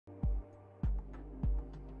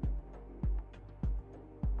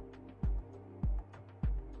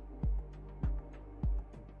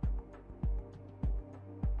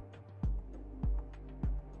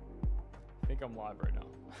think I'm live right now.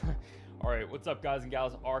 All right, what's up, guys and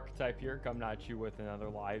gals? Archetype here, coming at you with another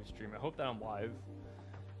live stream. I hope that I'm live.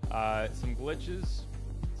 Some glitches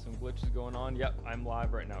going on. Yep, I'm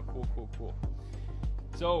live right now. Cool.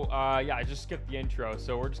 So, yeah, I just skipped the intro,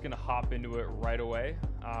 so we're just gonna hop into it right away.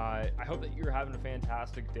 I hope that you're having a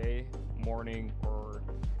fantastic day, morning, or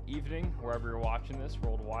evening, wherever you're watching this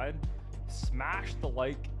worldwide. Smash the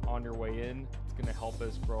like on your way in. It's gonna help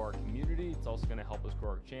us grow our community. It's also gonna help us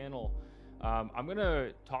grow our channel. I'm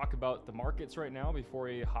gonna talk about the markets right now before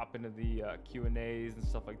we hop into the Q&As and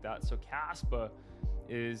stuff like that. So Caspa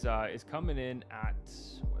is coming in at,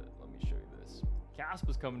 let me show you this.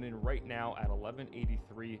 Caspa's coming in right now at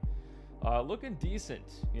 1183, looking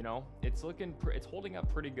decent. You know, it's holding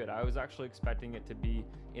up pretty good. I was actually expecting it to be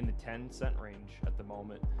in the 10-cent range at the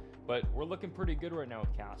moment, but we're looking pretty good right now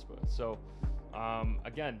with Caspa. So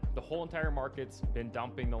again, the whole entire market's been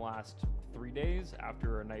dumping the last 3 days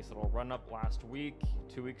after a nice little run up last week,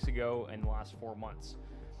 2 weeks ago, and the last 4 months.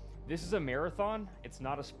 This is a marathon, it's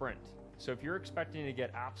not a sprint. So if you're expecting to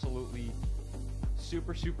get absolutely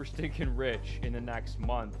super stinking rich in the next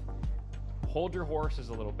month, hold your horses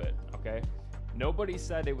a little bit, okay? Nobody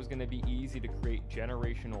said it was going to be easy to create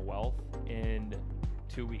generational wealth in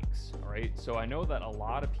 2 weeks, all right? So I know that a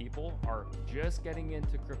lot of people are just getting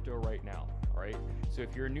into crypto right now, all right? So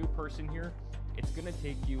if you're a new person here, it's gonna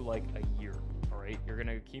take you like a year, all right? You're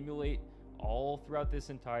gonna accumulate all throughout this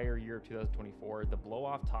entire year of 2024, the blow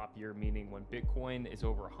off top year, meaning when Bitcoin is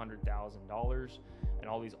over $100,000 and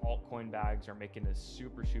all these altcoin bags are making us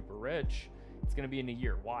super rich, it's gonna be in a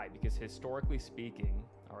year. Why? Because historically speaking,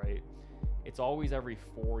 all right, it's always every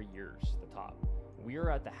 4 years, the top. We are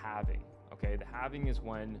at the halving, okay? The halving is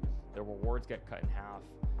when the rewards get cut in half,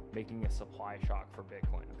 making a supply shock for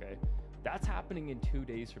Bitcoin, okay? That's happening in 2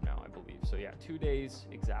 days from now, I believe. So yeah, 2 days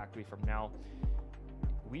exactly from now.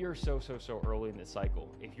 We are so early in this cycle.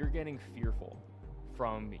 If you're getting fearful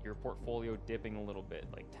from your portfolio dipping a little bit,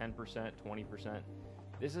 like 10%, 20%,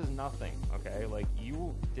 this is nothing, okay? Like,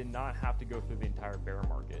 you did not have to go through the entire bear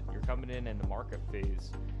market. You're coming in the market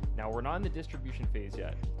phase. Now, we're not in the distribution phase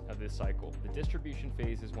yet of this cycle. The distribution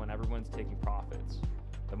phase is when everyone's taking profits.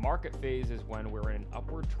 The market phase is when we're in an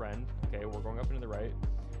upward trend, okay? We're going up and to the right,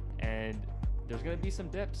 and there's going to be some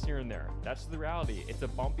dips here and there. That's the reality. It's a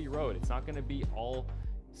bumpy road. It's not going to be all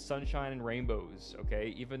sunshine and rainbows,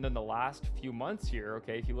 okay? Even in the last few months here,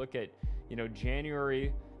 okay, if you look at, you know,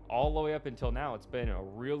 January all the way up until now, it's been a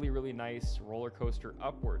really nice roller coaster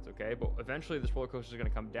upwards, okay? But eventually this roller coaster is going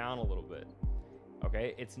to come down a little bit,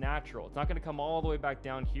 okay? It's natural. It's not going to come all the way back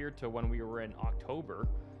down here to when we were in October.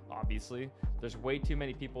 Obviously, there's way too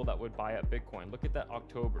many people that would buy up Bitcoin. Look at that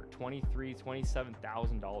October,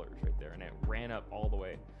 $27,000 right there, and it ran up all the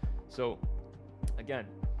way. So again,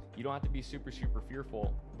 you don't have to be super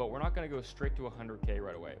fearful, but we're not going to go straight to 100K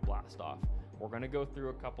right away, blast off. We're going to go through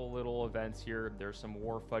a couple little events here. There's some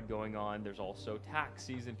war FUD going on. There's also tax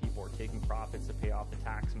season. People are taking profits to pay off the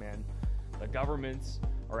tax man. The governments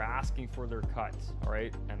are asking for their cuts, all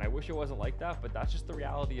right? And I wish it wasn't like that, but that's just the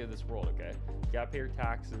reality of this world, okay? You gotta pay your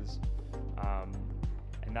taxes,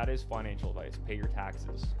 and that is financial advice. Pay your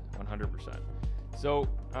taxes, 100%. So,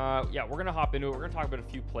 yeah, we're gonna hop into it. We're gonna talk about a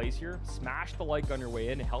few plays here. Smash the like on your way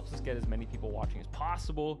in. It helps us get as many people watching as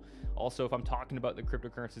possible. Also, if I'm talking about the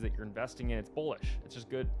cryptocurrencies that you're investing in, it's bullish. It's just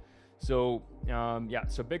good. So yeah,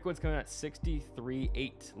 so Bitcoin's coming at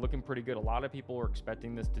 63.8, looking pretty good. A lot of people are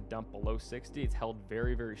expecting this to dump below 60. It's held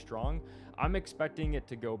very strong. I'm expecting it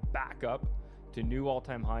to go back up to new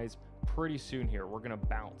all-time highs pretty soon here. We're gonna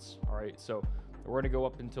bounce, all right? So we're gonna go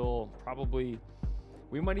up until probably,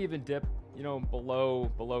 we might even dip, you know, below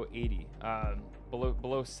 80,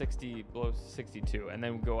 below 60, below 62, and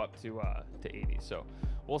then go up to 80. So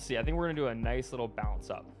we'll see. I think we're gonna do a nice little bounce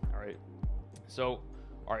up, all right? So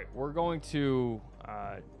all right, we're going to,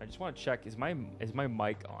 I just want to check, is my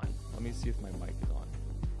mic on? Let me see if my mic is on.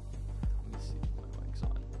 Let me see if my mic's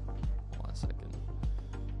on. Hold on a second.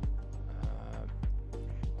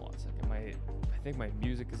 I think my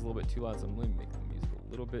music is a little bit too loud, so I'm going to make the music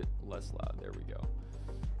a little bit less loud. There we go.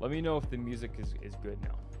 Let me know if the music is good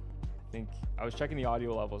now. I was checking the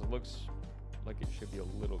audio levels. It looks like it should be a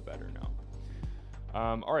little better now.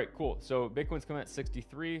 All right, cool. So Bitcoin's coming at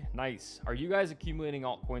 63. Nice. Are you guys accumulating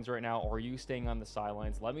altcoins right now, or are you staying on the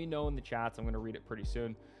sidelines? Let me know in the chats. I'm going to read it pretty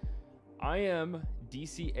soon. I am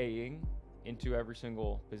DCAing into every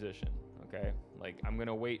single position. Okay. Like, I'm going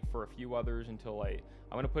to wait for a few others until I'm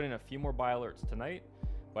going to put in a few more buy alerts tonight,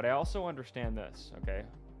 but I also understand this. Okay.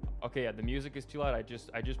 Yeah. The music is too loud. I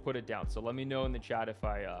just put it down. So let me know in the chat if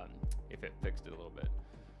it fixed it a little bit.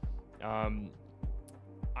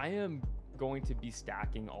 I am going to be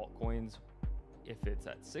stacking altcoins if it's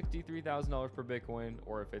at $63,000 per Bitcoin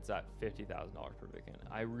or if it's at $50,000 per Bitcoin.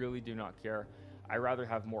 I really do not care. I rather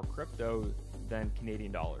have more crypto than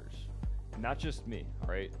Canadian dollars. And that's just me, all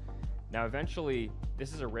right? Now, eventually,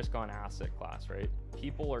 this is a risk-on asset class, right?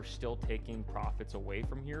 People are still taking profits away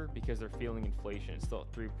from here because they're feeling inflation. It's still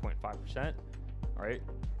at 3.5%, all right?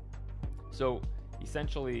 So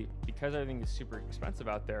essentially, because everything is super expensive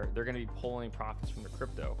out there, they're going to be pulling profits from the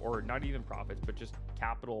crypto, or not even profits, but just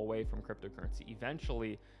capital away from cryptocurrency.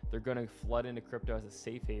 Eventually, they're going to flood into crypto as a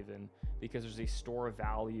safe haven because there's a store of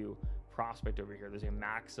value prospect over here. There's a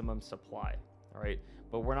maximum supply, all right?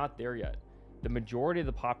 But we're not there yet. The majority of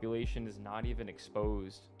the population is not even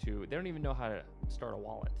exposed to, they don't even know how to start a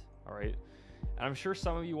wallet, all right? And I'm sure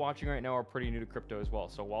some of you watching right now are pretty new to crypto as well,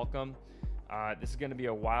 so welcome. This is going to be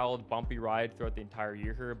a wild, bumpy ride throughout the entire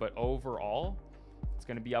year here, but overall, it's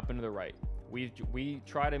going to be up and to the right. We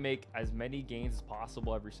try to make as many gains as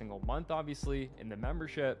possible every single month, obviously, in the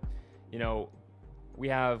membership. You know, we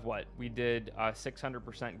have what? We did a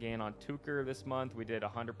 600% gain on Tucker this month. We did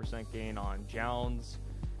 100% gain on Jounds.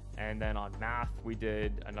 And then on Math, we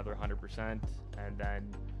did another 100%. And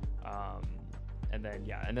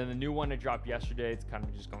then the new one that dropped yesterday, it's kind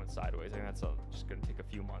of just going sideways. I think that's just going to take a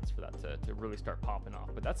few months for that to really start popping off.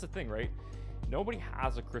 But that's the thing, right? Nobody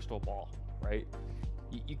has a crystal ball, right?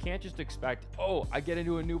 You can't just expect, oh, I get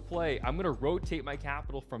into a new play, I'm going to rotate my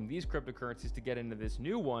capital from these cryptocurrencies to get into this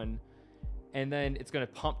new one, and then it's going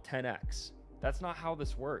to pump 10x. That's not how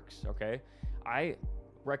this works, okay? I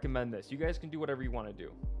recommend this. You guys can do whatever you want to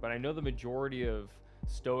do, but I know the majority of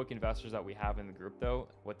stoic investors that we have in the group, though,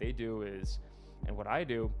 what they do is, and what I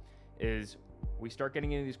do is, we start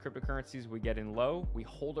getting into these cryptocurrencies, we get in low, we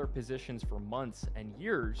hold our positions for months and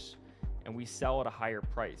years, and we sell at a higher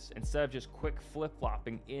price instead of just quick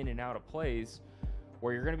flip-flopping in and out of plays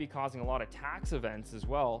where you're going to be causing a lot of tax events as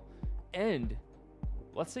well. And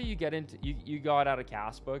let's say you get into, you got out of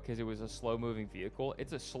Caspa because it was a slow moving vehicle.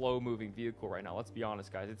 It's a slow moving vehicle right now. Let's be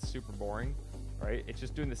honest, guys. It's super boring, right? It's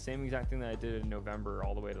just doing the same exact thing that I did in November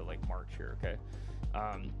all the way to like March here, okay?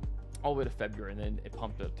 All the way to February, and then it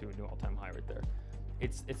pumped up to a new all-time high right there.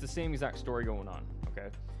 It's the same exact story going on, okay?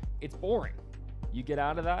 It's boring. You get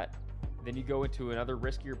out of that, then you go into another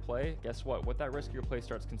riskier play. Guess what? What that riskier play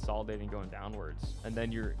starts consolidating, going downwards, and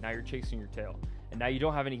then now you're chasing your tail, and now you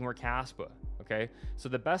don't have any more Caspa. Okay, so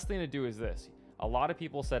the best thing to do is this. A lot of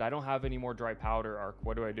people said, I don't have any more dry powder, ARC.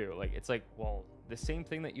 What do I do? Like, it's like, well, the same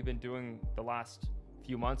thing that you've been doing the last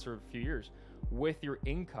few months or few years with your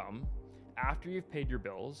income. After you've paid your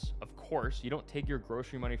bills, of course, you don't take your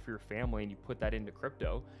grocery money for your family and you put that into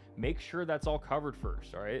crypto. Make sure that's all covered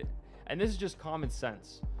first, all right? And this is just common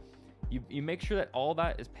sense. You make sure that all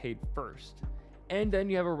that is paid first, and then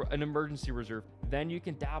you have an emergency reserve. Then you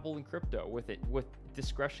can dabble in crypto with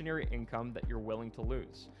discretionary income that you're willing to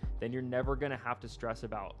lose. Then you're never going to have to stress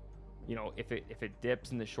about, you know, if it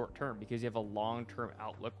dips in the short term, because you have a long-term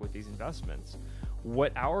outlook with these investments.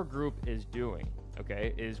 What our group is doing,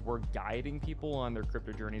 okay, is we're guiding people on their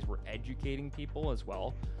crypto journeys. We're educating people as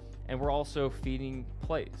well. And we're also feeding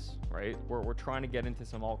plays, right? We're trying to get into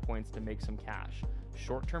some altcoins to make some cash,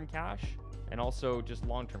 short-term cash, and also just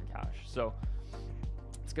long-term cash. So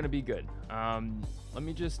it's going to be good. Let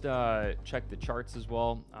me just check the charts as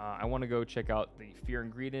well. I want to go check out the Fear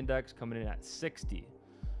and Greed Index coming in at 60.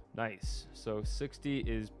 Nice. So 60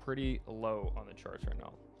 is pretty low on the charts right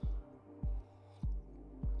now.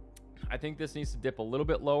 I think this needs to dip a little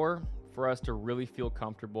bit lower for us to really feel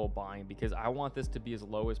comfortable buying, because I want this to be as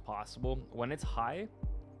low as possible. When it's high,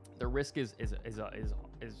 the risk is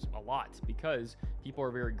a lot, because people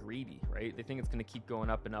are very greedy, right? They think it's going to keep going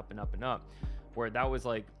up and up and up and up. Where that was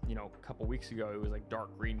like, you know, a couple weeks ago, it was like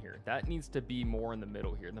dark green here. That needs to be more in the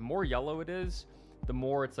middle here. The more yellow it is, the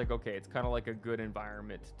more it's like, okay, it's kind of like a good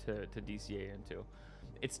environment to DCA into.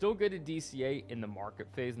 It's still good to DCA in the market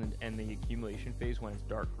phase and the accumulation phase when it's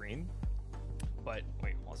dark green. But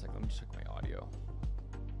wait, 1 second, let me check my audio.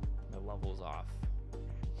 My level is off.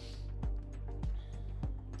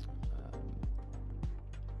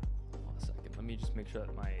 Hold on a second, let me just make sure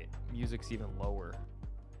that my music's even lower.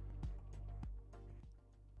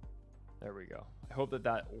 There we go. I hope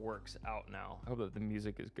that works out now. I hope that the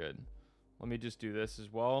music is good. Let me just do this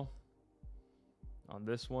as well on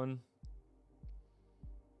this one.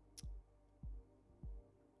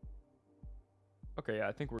 Okay, yeah,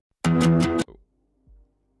 I think we're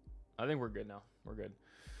good now. We're good.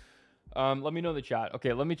 Let me know in the chat.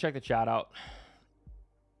 Okay, let me check the chat out.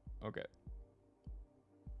 Okay.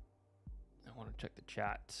 I want to check the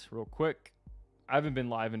chat real quick. I haven't been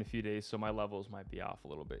live in a few days, so my levels might be off a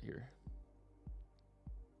little bit here.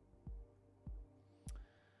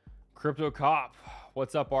 Crypto Cop,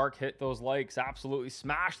 what's up, Arc? Hit those likes. Absolutely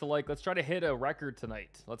smash the like. Let's try to hit a record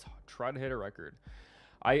tonight. Let's try to hit a record.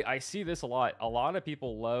 I see this a lot. A lot of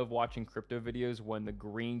people love watching crypto videos when the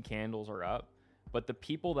green candles are up, but the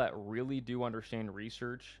people that really do understand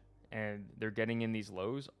research and they're getting in these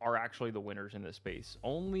lows are actually the winners in this space.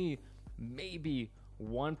 Only maybe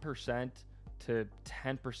 1% to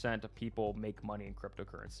 10% of people make money in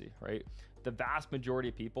cryptocurrency, right? The vast majority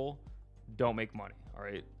of people don't make money, all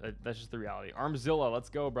right? That's just the reality. Armzilla, let's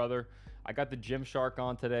go, brother. I got the Gymshark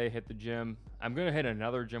on today, hit the gym. I'm gonna hit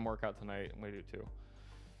another gym workout tonight. I'm gonna do two.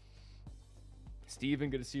 Steven,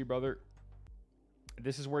 good to see you, brother.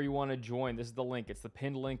 This is where you want to join. This is the link. It's the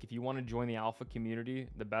pinned link. If you want to join the alpha community,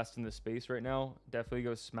 the best in the space right now, definitely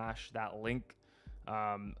go smash that link.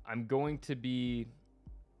 I'm going to be,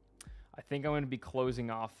 I think I'm going to be closing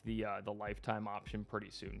off the lifetime option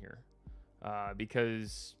pretty soon here,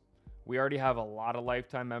 because we already have a lot of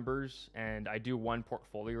lifetime members, and I do one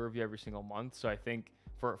portfolio review every single month. So I think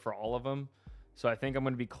for all of them. So I think I'm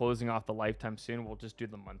going to be closing off the lifetime soon. We'll just do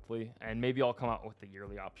the monthly, and maybe I'll come out with the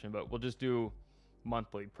yearly option, but we'll just do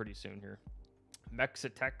monthly pretty soon here.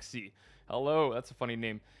 Mexitexi, hello, that's a funny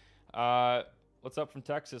name. What's up from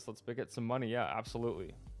Texas? Let's get some money. Yeah,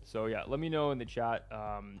 absolutely. So yeah, let me know in the chat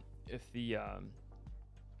if the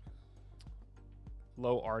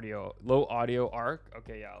low audio arc.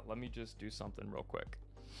 Okay, yeah, let me just do something real quick.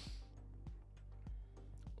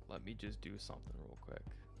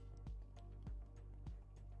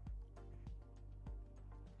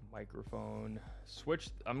 Microphone switch.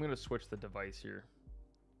 I'm gonna switch the device here.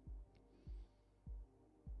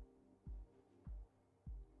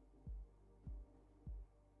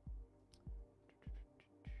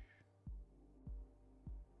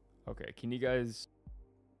 Okay, can you guys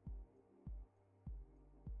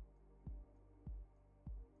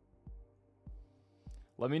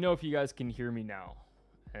let me know if you guys can hear me now,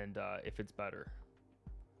 and if it's better.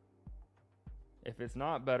 If it's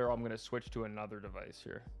not better, I'm gonna switch to another device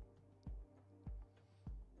here.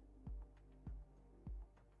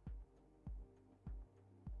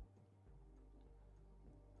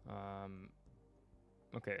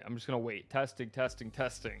 Okay, I'm just gonna wait. Testing.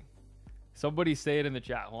 Somebody say it in the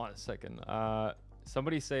chat. Hold on a second.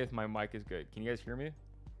 Somebody say if my mic is good. Can you guys hear me?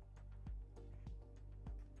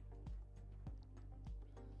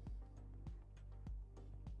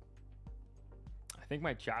 I think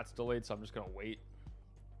my chat's delayed, so I'm just gonna wait.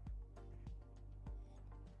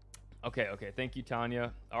 Okay. Thank you,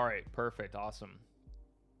 Tanya. All right, perfect, awesome.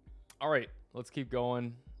 All right, let's keep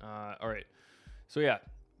going. All right, so yeah.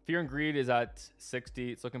 Fear and greed is at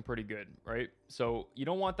 60. It's looking pretty good, right? So you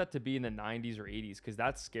don't want that to be in the 90s or 80s because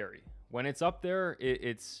that's scary. When it's up there,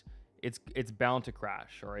 it's bound to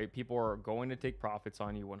crash, all right? People are going to take profits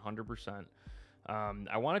on you 100%.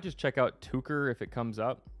 I want to just check out Tucker if it comes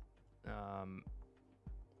up.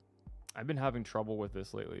 I've been having trouble with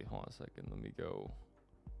this lately. Hold on a second. Let me go.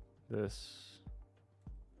 This.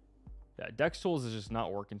 Yeah, Dex Tools is just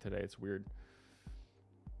not working today. It's weird.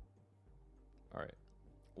 All right.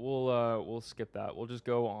 We'll skip that. We'll just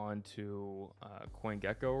go on to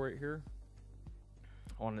CoinGecko right here.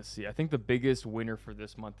 I want to see. I think the biggest winner for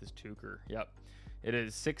this month is Tucker. Yep, it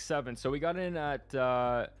is 6.7. So we got in at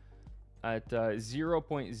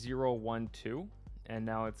 0.012, and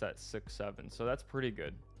now it's at 6.7. So that's pretty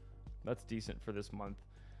good. That's decent for this month.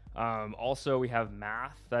 Also, we have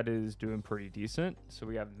Math that is doing pretty decent. So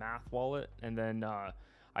we have Math Wallet, and then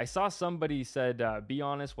I saw somebody said, "Be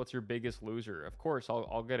honest, what's your biggest loser?" Of course,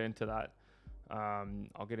 I'll get into that.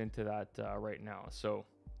 I'll get into that right now. So,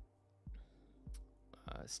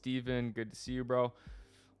 Steven, good to see you, bro.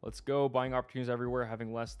 Let's go. Buying opportunities everywhere,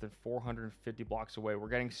 having less than 450 blocks away. We're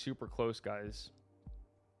getting super close, guys.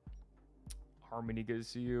 Harmony, good to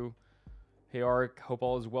see you. Hey, Ark, hope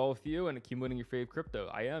all is well with you and accumulating your fave crypto.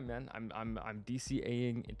 I am, man. I'm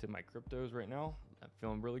DCAing into my cryptos right now. I'm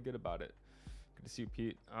feeling really good about it. Good to see you,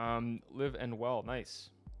 Pete. Live and well. Nice.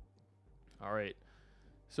 All right.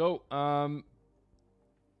 So,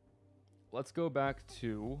 let's go back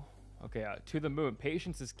to, to the moon.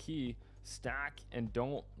 Patience is key. Stack and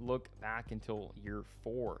don't look back until year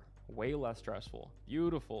 4. Way less stressful.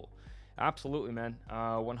 Beautiful. Absolutely, man.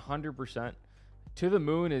 100%. To the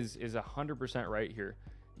moon is 100% right here.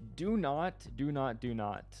 Do not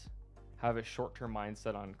have a short-term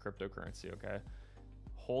mindset on cryptocurrency, okay?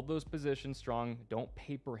 Hold those positions strong. Don't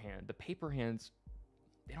paper hand. The paper hands,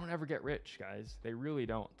 they don't ever get rich, guys. They really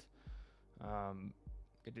don't.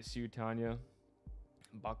 Good to see you, Tanya.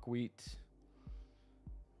 Buckwheat.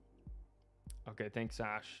 Okay, thanks,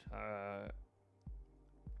 Ash.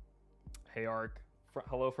 Hey, Ark.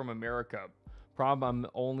 Hello from America. I'm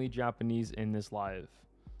only Japanese in this live.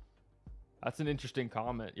 That's an interesting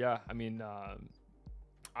comment. Yeah, I mean,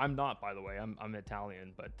 I'm not, by the way. I'm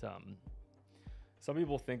Italian, but some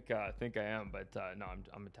people think I am, but no,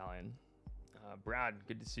 I'm Italian. Brad,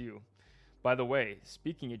 good to see you. By the way,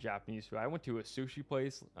 speaking of Japanese food, I went to a sushi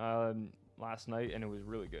place last night, and it was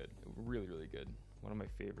really good. Really, really good. One of my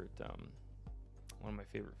favorite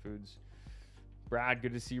foods. Brad,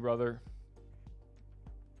 good to see you, brother.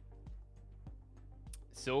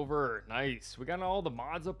 Silver, nice. We got all the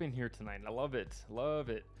mods up in here tonight. I love it. Love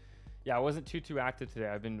it. Yeah, I wasn't too active today.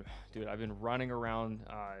 I've been running around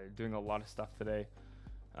doing a lot of stuff today.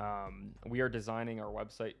 We are designing our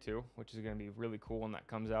website too, which is going to be really cool when that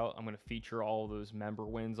comes out. I'm going to feature all those member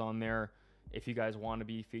wins on there. If you guys want to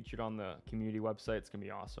be featured on the community website, it's going to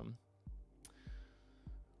be awesome.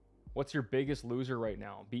 What's your biggest loser right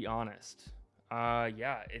now? Be honest.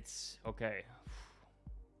 Yeah, it's okay.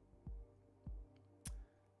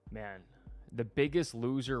 Man, the biggest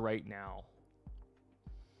loser right now.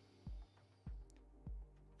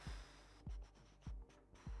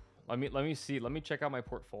 Let me see. Let me check out my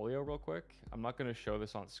portfolio real quick. I'm not going to show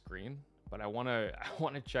this on screen, but I want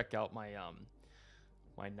to check out my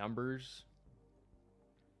my numbers.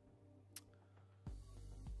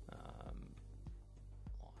 Hold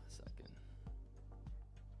on a second.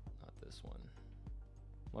 Not this one.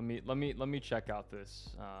 Let me check out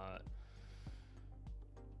this.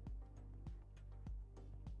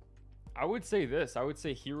 I would say this. I would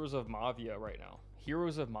say Heroes of Mavia right now.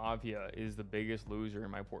 Heroes of Mavia is the biggest loser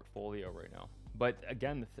in my portfolio right now. But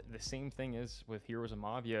again, the same thing is with Heroes of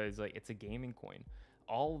Mavia is like it's a gaming coin.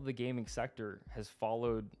 All of the gaming sector has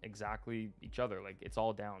followed exactly each other. Like it's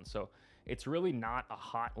all down. So it's really not a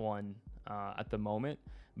hot one at the moment.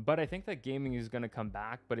 But I think that gaming is going to come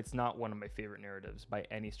back, but it's not one of my favorite narratives by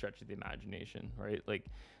any stretch of the imagination, right? Like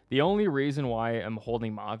the only reason why I'm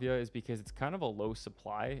holding Mavia is because it's kind of a low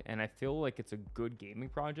supply and I feel like it's a good gaming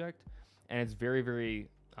project. And it's very, very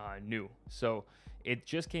new. So it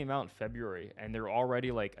just came out in February and they're already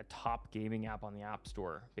like a top gaming app on the App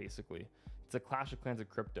Store, basically. It's a Clash of Clans of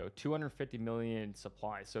crypto, 250 million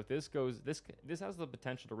supply. So if this goes, this has the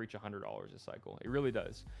potential to reach $100 a cycle. It really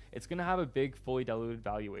does. It's going to have a big fully diluted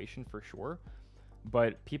valuation for sure,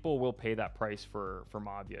 but people will pay that price for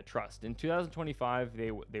Mavia. Trust. In 2025,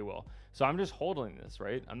 they will. So I'm just holding this,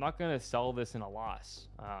 right? I'm not going to sell this in a loss.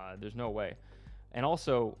 There's no way. And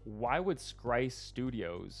also, why would Scry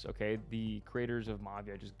Studios, okay, the creators of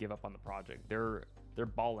Mavia, just give up on the project? They're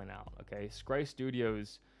balling out, okay? Scry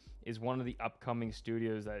Studios is one of the upcoming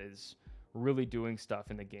studios that is really doing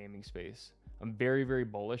stuff in the gaming space. I'm very, very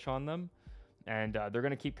bullish on them, and they're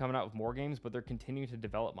going to keep coming out with more games, but they're continuing to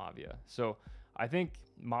develop Mavia. So I think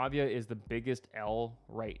Mavia is the biggest L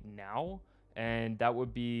right now, and that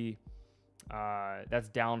would be that's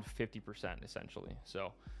down 50% essentially.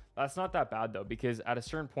 So that's not that bad though, because at a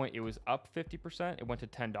certain point it was up 50%. It went to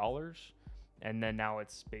 $10, and then now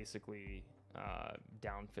it's basically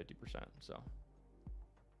down 50%. So,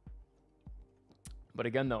 but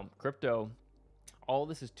again though, crypto, all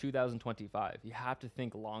this is 2025. You have to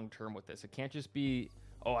think long term with this. It can't just be,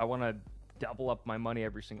 oh, I want to double up my money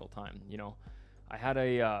every single time. You know, I had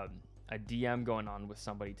a DM going on with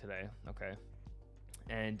somebody today, okay,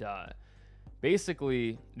 and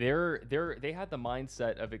basically they had the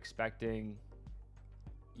mindset of expecting,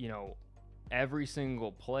 you know, every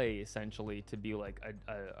single play essentially to be like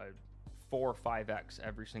a 4 or 5x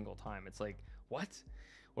every single time. It's like, what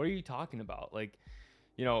are you talking about? Like,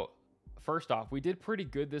 you know, first off, we did pretty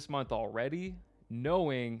good this month already,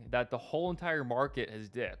 knowing that the whole entire market has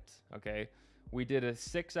dipped. Okay, we did a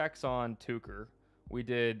 6x on Tucker, we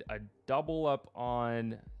did a double up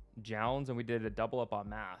on Jounds, and we did a double up on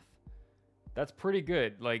Math. That's pretty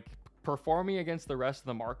good. Like, performing against the rest of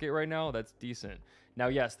the market right now, that's decent. Now,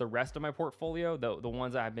 yes, the rest of my portfolio, the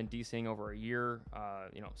ones that have been DCing over a year,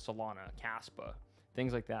 you know, Solana, Caspa,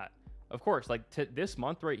 things like that. Of course, like this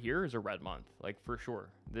month right here is a red month, like for sure.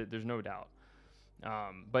 There's no doubt.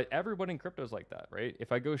 But everybody in crypto is like that, right?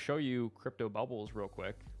 If I go show you crypto bubbles real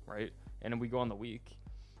quick, right, and then we go on the week,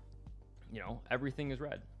 you know, everything is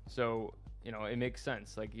red. So, you know, it makes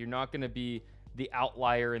sense. Like, you're not going to be the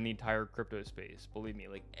outlier in the entire crypto space. Believe me,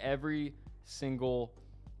 like every single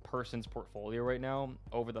person's portfolio right now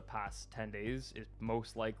over the past 10 days is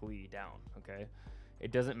most likely down. Okay.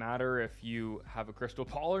 It doesn't matter if you have a crystal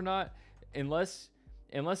ball or not, unless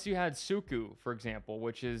you had Suku, for example,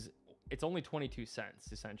 which is, it's only 22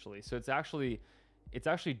 cents essentially. So it's actually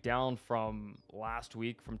down from last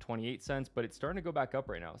week from 28 cents, but it's starting to go back up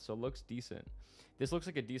right now. So it looks decent. This looks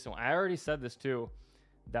like a decent one. I already said this too,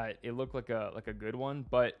 that it looked like a good one,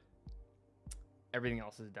 but everything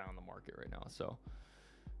else is down in the market right now. So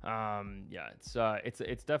yeah,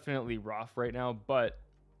 it's definitely rough right now, but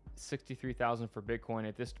 63,000 for Bitcoin.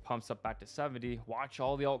 If this pumps up back to 70, watch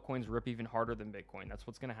all the altcoins rip even harder than Bitcoin. That's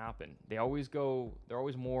what's going to happen. They're always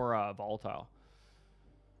more volatile.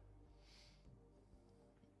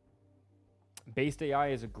 Based AI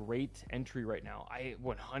is a great entry right now. I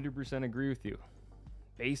 100% agree with you.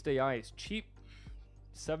 Based AI is cheap.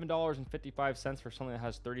 $7.55 for something that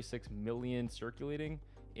has 36 million circulating.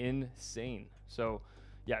 Insane. So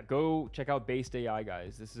yeah, go check out Based AI,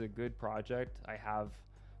 guys. This is a good project. I have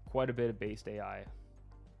quite a bit of Based AI.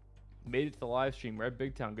 Made it to the live stream. Red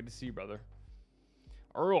Big Town. Good to see you, brother.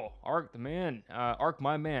 Earl, Arc, the man. Arc,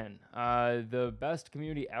 my man. The best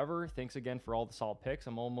community ever. Thanks again for all the solid picks.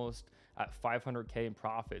 I'm almost at 500K in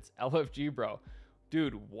profits. LFG, bro.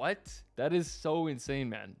 Dude, what? That is so insane,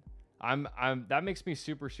 man. That makes me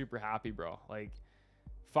super, super happy, bro. Like,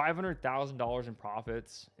 $500,000 in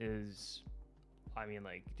profits is, I mean,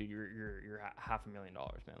 like, dude, you're $500,000, man.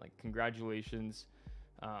 Like, congratulations.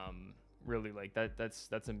 Really, like,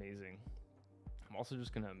 that's amazing. I'm also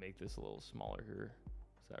just gonna make this a little smaller here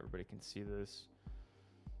so everybody can see this.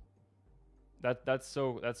 That's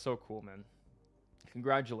so cool, man.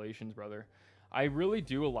 Congratulations, brother. I really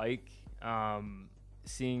do like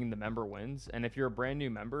seeing the member wins, and if you're a brand new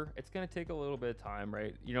member, it's gonna take a little bit of time,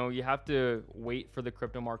 right? You know, you have to wait for the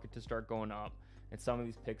crypto market to start going up and some of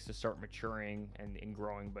these picks to start maturing and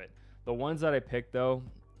growing. But the ones that I picked, though,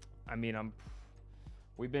 I mean,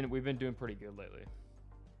 we've been doing pretty good lately.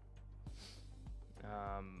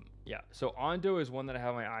 Yeah, so Ondo is one that I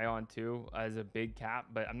have my eye on too as a big cap,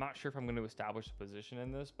 but I'm not sure if I'm going to establish a position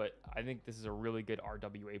in this, but I think this is a really good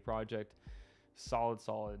RWA project. Solid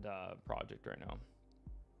project right now.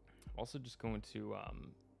 I'm also just going to, I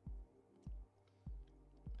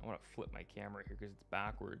want to flip my camera here because it's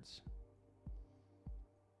backwards.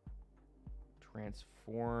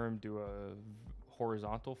 Transform, do a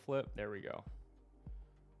horizontal flip. There we go.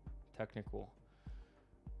 Technical.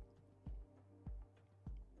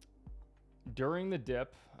 During the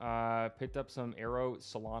dip, picked up some Arrow,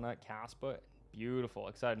 Solana, Caspa. Beautiful.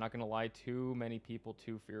 Excited. Not going to lie, too many people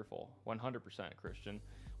too fearful. 100%, Christian.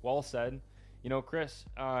 Well said. You know, Chris,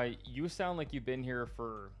 you sound like you've been here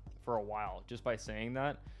for a while just by saying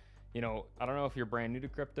that. You know, I don't know if you're brand new to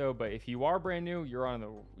crypto, but if you are brand new, you're on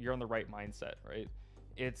the right mindset, right?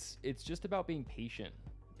 It's just about being patient.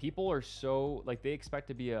 People are so, like, they expect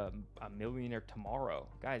to be a millionaire tomorrow.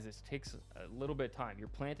 Guys, this takes a little bit of time. You're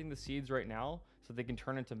planting the seeds right now so they can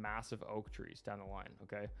turn into massive oak trees down the line,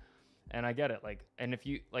 okay? And I get it. Like, and if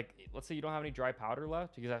you, like, let's say you don't have any dry powder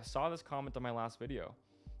left, because I saw this comment on my last video,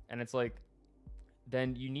 and it's like,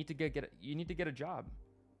 then you need to get a job,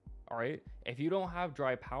 all right? If you don't have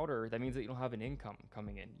dry powder, that means that you don't have an income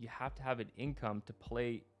coming in. You have to have an income to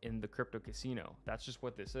play in the crypto casino. That's just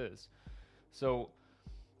what this is. So,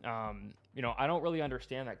 you know, I don't really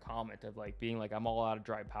understand that comment of like being like, I'm all out of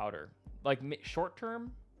dry powder. Like short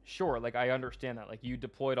term, sure, like I understand that. Like you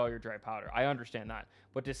deployed all your dry powder. I understand that.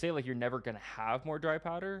 But to say like you're never going to have more dry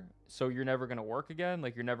powder, so you're never going to work again,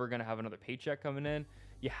 like you're never going to have another paycheck coming in,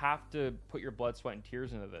 you have to put your blood, sweat, and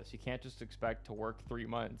tears into this. You can't just expect to work 3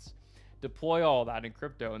 months, deploy all that in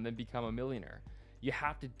crypto, and then become a millionaire. You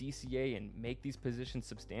have to DCA and make these positions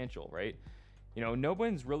substantial, right? You know, no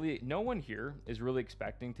one here is really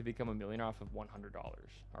expecting to become a millionaire off of $100.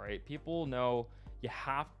 All right, people know you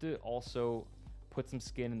have to also put some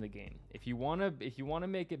skin in the game. If you wanna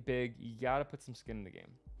make it big, you gotta put some skin in the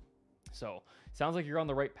game. So sounds like you're on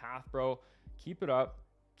the right path, bro. Keep it up.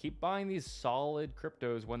 Keep buying these solid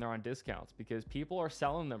cryptos when they're on discounts, because people are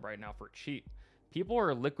selling them right now for cheap. People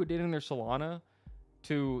are liquidating their Solana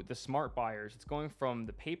to the smart buyers. It's going from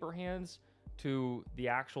the paper hands to the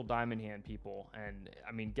actual diamond hand people. And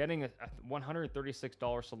I mean, getting a $136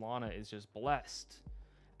 Solana is just blessed.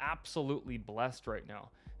 Absolutely blessed right now.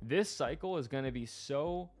 This cycle is going to be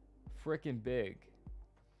so freaking big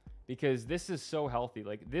because this is so healthy.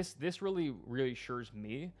 Like this really assures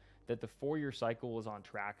me that the 4-year cycle is on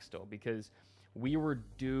track still, because we were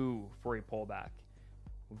due for a pullback.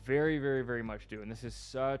 Very, very, very much due. And this is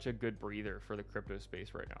such a good breather for the crypto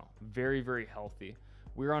space right now. Very, very healthy.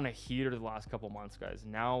 We're on a heater the last couple months, guys.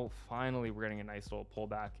 Now, finally, we're getting a nice little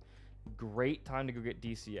pullback. Great time to go get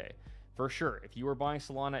DCA. For sure, if you were buying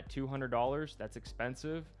Solana at $200, that's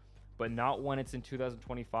expensive, but not when it's in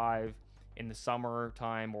 2025 in the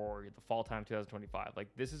summertime or the fall time 2025. Like,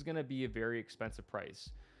 this is going to be a very expensive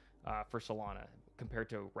price for Solana compared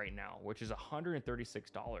to right now, which is $136.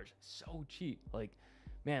 So cheap. Like,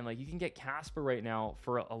 man, like you can get Casper right now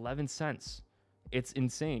for 11 cents. It's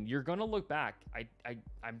insane. You're gonna look back.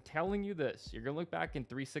 I'm telling you this. You're gonna look back in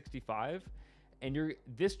 365, and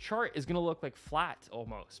this chart is gonna look like flat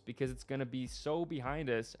almost, because it's gonna be so behind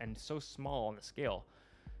us and so small on the scale.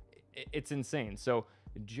 It's insane. So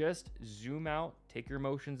just zoom out, take your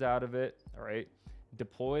emotions out of it. All right,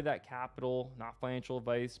 deploy that capital, not financial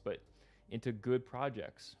advice, but into good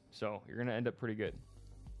projects. So you're gonna end up pretty good.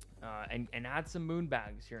 And add some moon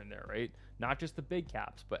bags here and there, right? Not just the big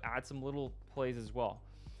caps, but add some little plays as well.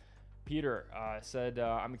 Peter said,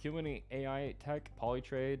 I'm accumulating AI tech,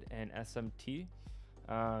 Polytrade, and SMT.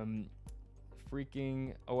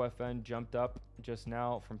 Freaking OFN jumped up just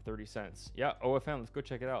now from 30 cents. Yeah, OFN, let's go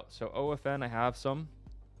check it out. So OFN, I have some.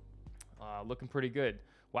 Looking pretty good.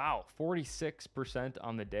 Wow, 46%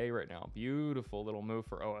 on the day right now. Beautiful little move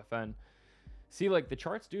for OFN. See, like the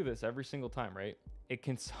charts do this every single time, right? It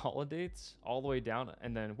consolidates all the way down,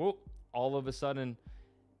 and then whoop, all of a sudden,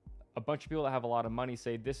 a bunch of people that have a lot of money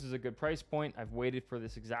say, this is a good price point. I've waited for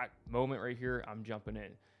this exact moment right here. I'm jumping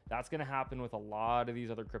in. That's going to happen with a lot of these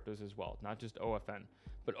other cryptos as well, not just OFN.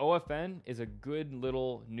 But OFN is a good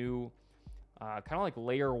little new, kind of like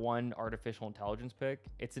layer one artificial intelligence pick.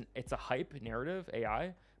 It's a hype narrative,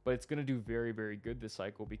 AI, but it's going to do very, very good this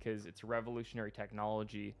cycle because it's revolutionary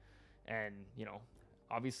technology. And, you know,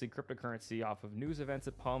 obviously cryptocurrency off of news events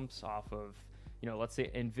it pumps, off of, you know, let's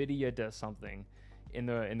say NVIDIA does something in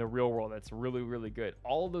the real world that's really, really good.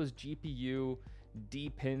 All of those GPU,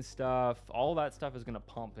 DPIN stuff, all that stuff is going to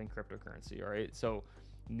pump in cryptocurrency, all right? So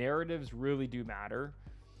narratives really do matter.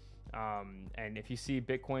 And if you see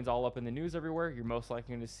Bitcoin's all up in the news everywhere, you're most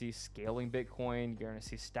likely going to see scaling Bitcoin. You're going to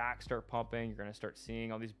see stacks start pumping. You're going to start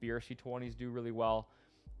seeing all these BRC20s do really well.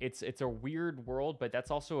 It's a weird world, but that's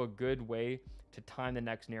also a good way to time the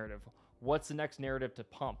next narrative. What's the next narrative to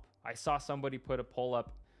pump? I saw somebody put a poll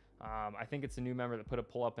up. I think it's a new member that put a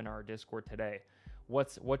poll up in our Discord today.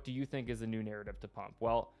 What do you think is the new narrative to pump?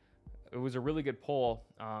 Well, it was a really good poll,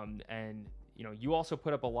 and you know, you also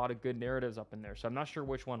put up a lot of good narratives up in there. So I'm not sure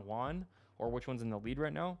which one won or which one's in the lead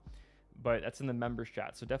right now, but that's in the members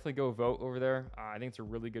chat. So definitely go vote over there. I think it's a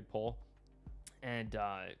really good poll. And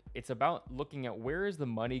it's about looking at where is the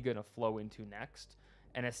money going to flow into next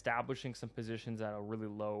and establishing some positions at a really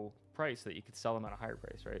low price that you could sell them at a higher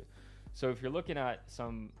price, right? So if you're looking at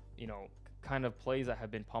some, you know, kind of plays that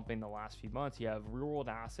have been pumping the last few months, you have real world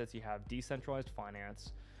assets, you have decentralized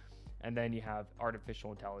finance, and then you have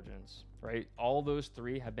artificial intelligence, right? All those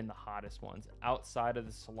three have been the hottest ones outside of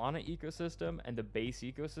the Solana ecosystem and the base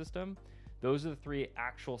ecosystem. Those are the three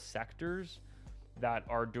actual sectors that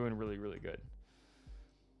are doing really, really good.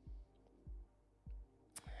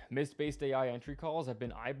 Missed based AI entry calls. I've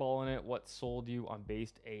been eyeballing it. What sold you on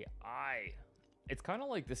based AI? It's kind of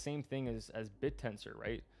like the same thing as BitTensor,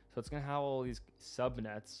 right? So it's going to have all these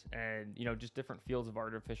subnets and, you know, just different fields of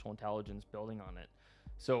artificial intelligence building on it.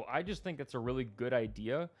 So I just think it's a really good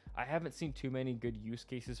idea. I haven't seen too many good use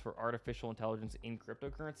cases for artificial intelligence in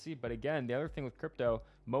cryptocurrency. But again, the other thing with crypto,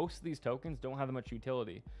 most of these tokens don't have that much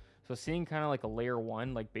utility. So seeing kind of like a layer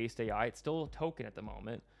one, like based AI, it's still a token at the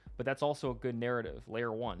moment, but that's also a good narrative,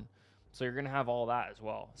 layer one. So you're going to have all that as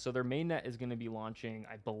well. So their mainnet is going to be launching,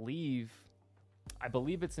 I believe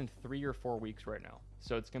it's in 3 or 4 weeks right now.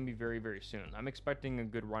 So it's going to be very, very soon. I'm expecting a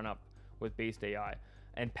good run up with based AI.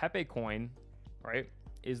 And Pepe coin, right,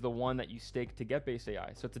 is the one that you stake to get based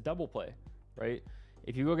AI. So it's a double play, right?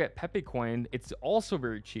 If you go get Pepe coin, it's also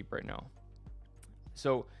very cheap right now.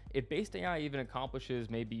 So if based AI even accomplishes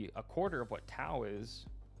maybe a quarter of what Tau is,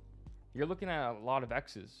 you're looking at a lot of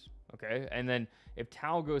X's, okay? And then if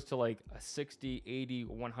Tau goes to like a 60, 80,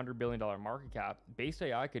 $100 billion market cap, based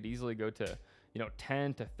AI could easily go to, you know,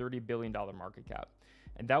 10 to $30 billion market cap.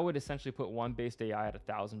 And that would essentially put one based AI at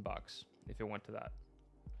 $1,000 if it went to that.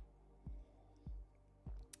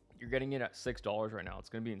 You're getting it at $6 right now. It's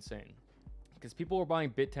going to be insane because people are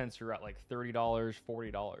buying BitTensor at like $30,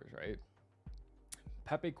 $40, right?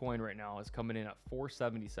 Pepe coin right now is coming in at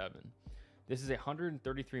 477. This is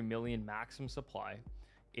 133 million maximum supply.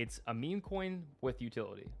 It's a meme coin with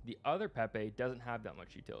utility. The other Pepe doesn't have that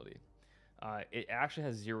much utility. It actually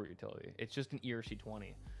has zero utility. It's just an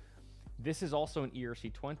ERC20. This is also an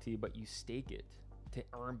ERC20, but you stake it to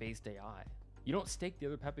earn based AI. You don't stake the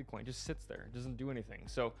other Pepe coin, it just sits there. It doesn't do anything.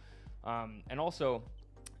 So, and also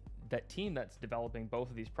that team that's developing both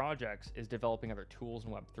of these projects is developing other tools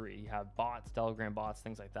in Web3. You have bots, Telegram bots,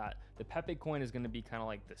 things like that. The Pepe coin is going to be kind of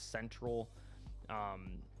like the central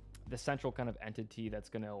kind of entity that's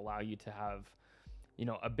going to allow you to have, you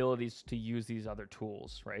know, abilities to use these other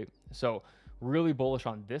tools, right? So really bullish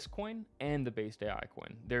on this coin and the based AI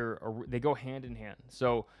coin. They go hand in hand.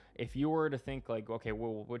 So if you were to think like, okay,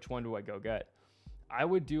 well, which one do I go get? I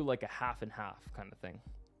would do like a half and half kind of thing.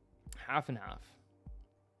 Half and half.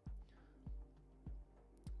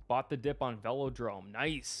 Bought the dip on Velodrome.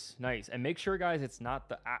 Nice, nice. And make sure, guys, it's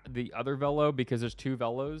not the other Velo, because there's two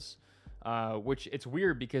Velos, which it's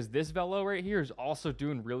weird because this Velo right here is also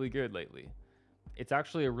doing really good lately. It's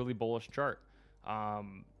actually a really bullish chart.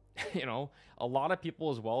 You know, a lot of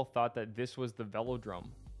people as well thought that this was the Velodrome.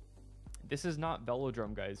 This is not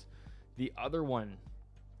Velodrome, guys. The other one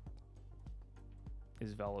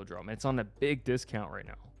is Velodrome. It's on a big discount right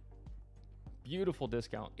now. Beautiful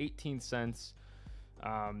discount, 18 cents.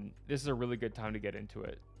 This is a really good time to get into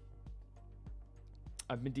it.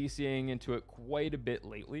 I've been DCAing into it quite a bit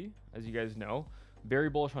lately, as you guys know. Very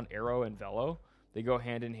bullish on Arrow and Velo. They go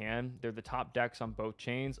hand in hand. They're the top decks on both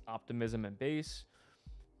chains, Optimism and Base.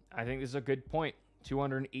 I think this is a good point.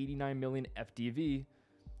 289 million FDV.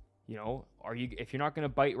 You know, if you're not going to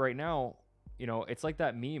bite right now, you know, it's like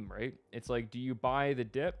that meme, right? It's like, do you buy the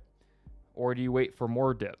dip or do you wait for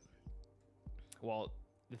more dip? Well,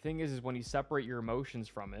 the thing is when you separate your emotions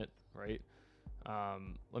from it, right?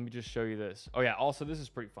 Let me just show you this. Oh yeah, also this is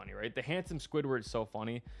pretty funny, right? The handsome Squidward is so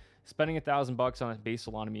funny. Spending $1,000 on a base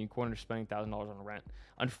salami and corner spending $1,000 on rent.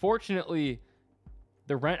 Unfortunately,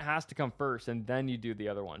 the rent has to come first and then you do the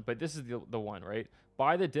other one. But this is the one, right?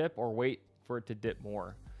 Buy the dip or wait for it to dip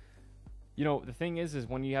more. You know, the thing is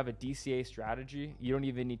when you have a DCA strategy, you don't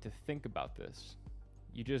even need to think about this.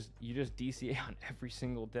 You just DCA on every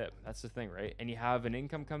single dip. That's the thing, right? And you have an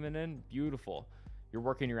income coming in, beautiful. You're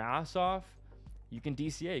working your ass off, you can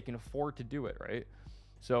DCA, you can afford to do it, right?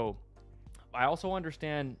 So I also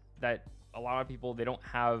understand that a lot of people, they don't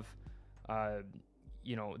have,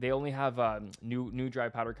 you know, they only have new dry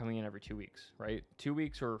powder coming in every 2 weeks, right? 2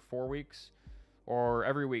 weeks or 4 weeks or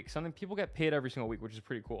every week. Something people get paid every single week, which is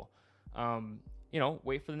pretty cool. You know,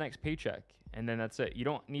 wait for the next paycheck and then that's it. You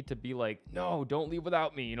don't need to be like, no, don't leave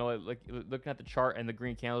without me. You know, like looking at the chart and the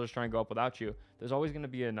green candles are trying to go up without you. There's always going to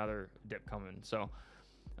be another dip coming. So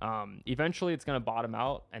eventually it's going to bottom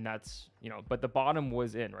out, and that's, you know, but the bottom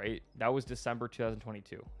was in, right? That was December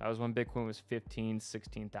 2022. That was when Bitcoin was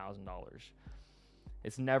 $16,000.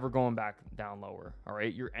 It's never going back down lower. All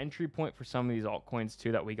right. Your entry point for some of these altcoins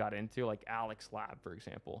too that we got into, like Alex Lab, for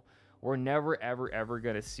example, we're never, ever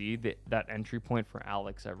going to see that entry point for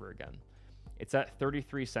Alex ever again. It's at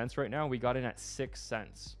 33 cents right now. We got in at 6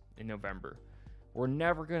 cents in November. We're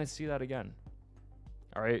never going to see that again.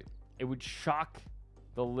 All right. It would shock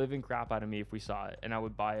the living crap out of me if we saw it, and I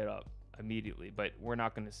would buy it up immediately, but we're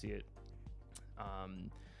not going to see it.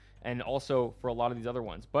 And also for a lot of these other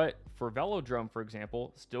ones, but for Velodrome, for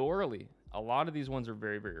example, still early. A lot of these ones are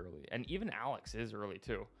very, very early, and even Alex is early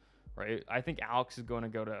too, right? I think Alex is going to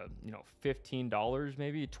go to, you know, $15,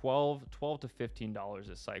 maybe $12 to $15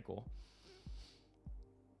 this cycle.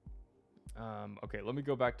 Okay, let me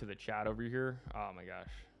go back to the chat over here. Oh my gosh,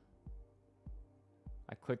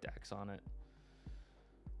 I clicked X on it.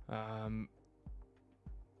 I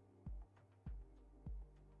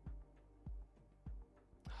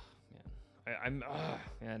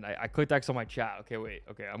clicked X on my chat. Okay, wait.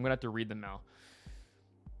 Okay, I'm gonna have to read them now.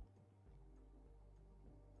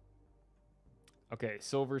 Okay,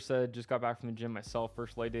 Silver said, just got back from the gym myself.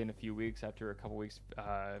 First leg day in a few weeks after a couple weeks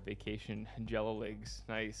vacation. Jello legs,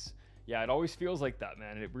 nice. Yeah, it always feels like that,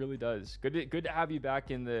 man. It really does. Good to have you back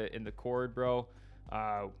in the Cord, bro.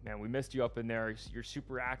 Man, we missed you up in there. You're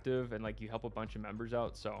super active and like you help a bunch of members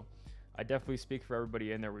out. So I definitely speak for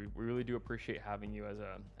everybody in there. We really do appreciate having you as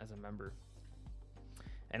a member.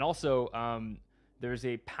 And also, there's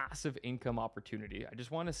a passive income opportunity. I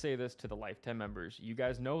just want to say this to the lifetime members. You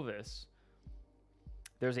guys know this.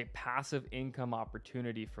 There's a passive income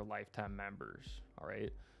opportunity for lifetime members. All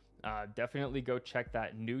right. Definitely go check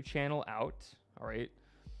that new channel out. All right.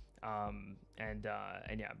 And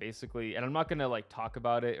yeah, basically, and I'm not going to like talk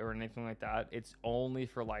about it or anything like that. It's only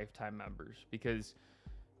for lifetime members because,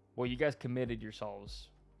 well, you guys committed yourselves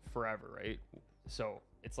forever, right? So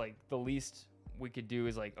it's like the least we could do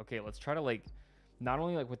is like, okay, let's try to like, not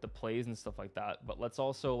only like with the plays and stuff like that, but let's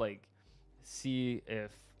also like see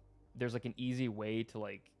if there's like an easy way to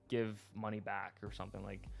like give money back or something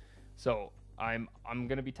like. So I'm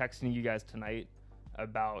going to be texting you guys tonight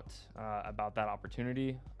about that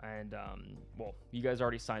opportunity, and well, you guys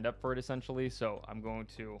already signed up for it essentially, so I'm going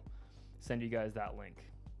to send you guys that link,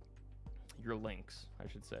 your links I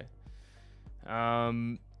should say.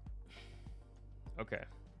 Okay,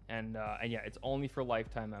 and yeah, it's only for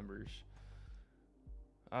lifetime members.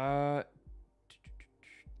 Okay,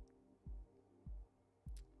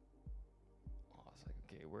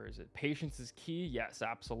 where is it? Patience is key. Yes,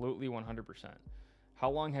 absolutely, 100%. How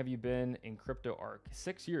long have you been in crypto ARC?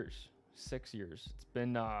 6 years. 6 years. It's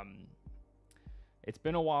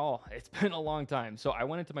been a while. It's been a long time. So I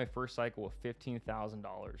went into my first cycle with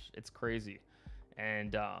 $15,000. It's crazy.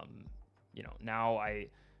 And, now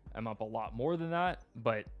I'm up a lot more than that,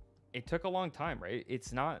 but it took a long time, right?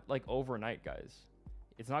 It's not like overnight, guys.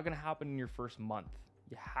 It's not going to happen in your first month.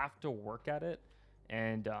 You have to work at it.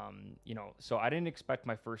 And, so I didn't expect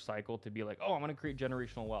my first cycle to be like, oh, I'm going to create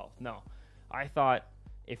generational wealth. No, I thought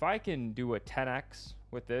if I can do a 10X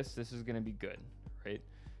with this is going to be good, right?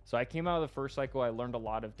 So I came out of the first cycle. I learned a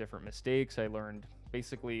lot of different mistakes. I learned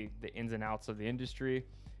basically the ins and outs of the industry.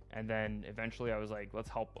 And then eventually I was like, let's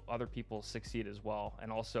help other people succeed as well.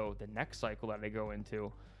 And also the next cycle that I go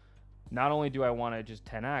into, not only do I want to just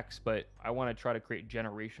 10X, but I want to try to create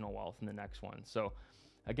generational wealth in the next one. So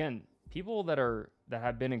again, people that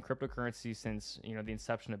have been in cryptocurrency since, the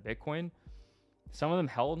inception of Bitcoin, some of them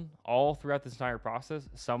held all throughout this entire process.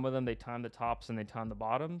 Some of them, they timed the tops and they timed the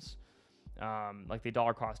bottoms. Like they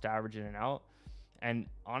dollar cost average in and out. And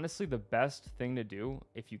honestly, the best thing to do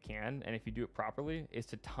if you can, and if you do it properly, is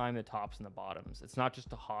to time the tops and the bottoms. It's not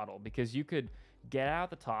just to hodl, because you could get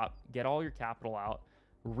out the top, get all your capital out,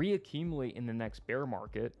 reaccumulate in the next bear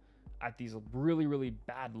market at these really, really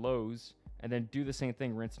bad lows, and then do the same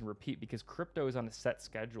thing, rinse and repeat, because crypto is on a set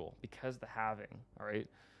schedule because of the halving. All right.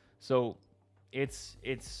 So it's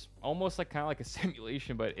almost like kind of like a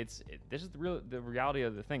simulation, but this is the reality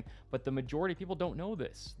of the thing. But the majority of people don't know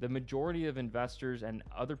this. The majority of investors and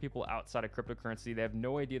other people outside of cryptocurrency, they have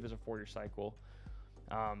no idea there's a 4-year cycle.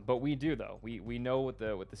 But we do, though. We know what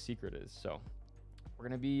the secret is. So we're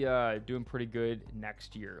gonna be doing pretty good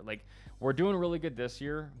next year. Like, we're doing really good this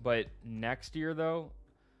year, but next year though,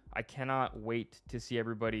 I cannot wait to see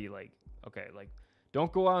everybody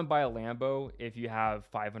don't go out and buy a Lambo if you have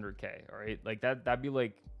 500K, all right? Like that'd be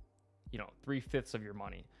like, 3/5 of your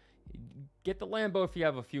money. Get the Lambo if you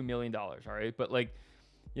have a few $1 million, all right? But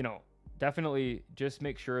definitely just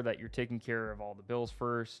make sure that you're taking care of all the bills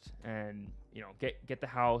first, and, get the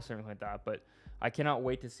house and everything like that. But I cannot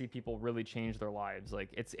wait to see people really change their lives. Like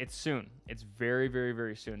it's soon. It's very, very,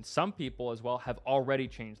 very soon. Some people as well have already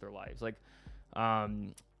changed their lives. Like,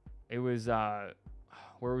 it was,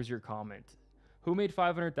 where was your comment? Who made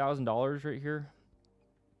 $500,000 right here?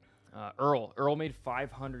 Earl made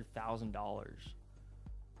 $500,000.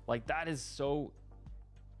 Like, that is so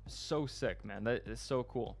sick, man. That is so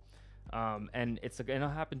cool. And it's gonna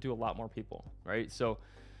happen to a lot more people, right? So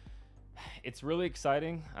it's really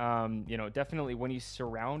exciting. Definitely when you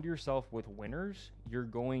surround yourself with winners, you're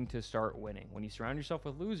going to start winning. When you surround yourself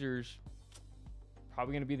with losers,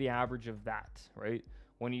 probably gonna be the average of that, right?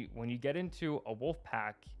 When you get into a wolf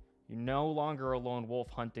pack, you're no longer a lone wolf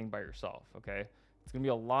hunting by yourself, okay? It's going to be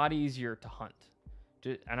a lot easier to hunt.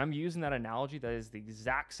 And I'm using that analogy. That is the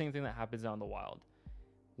exact same thing that happens out in the wild.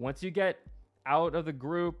 Once you get out of the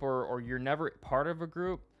group, or you're never part of a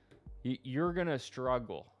group, you're going to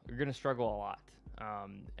struggle. You're going to struggle a lot.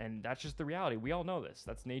 And that's just the reality. We all know this.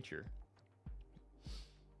 That's nature.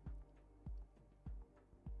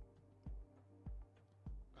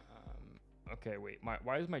 Okay, wait.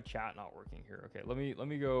 Why is my chat not working here? Okay, let me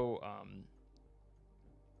go.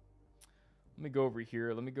 Let me go over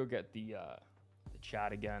here. Let me go get the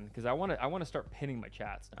chat again, because I want to start pinning my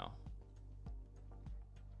chats now.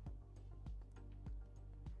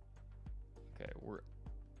 Okay, we're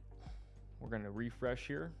gonna refresh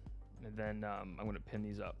here, and then I'm gonna pin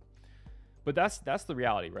these up. But that's the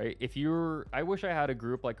reality, right? I wish I had a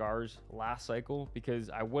group like ours last cycle, because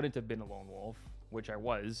I wouldn't have been a lone wolf, which I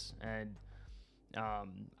was, and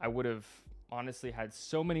I would have honestly had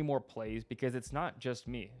so many more plays, because it's not just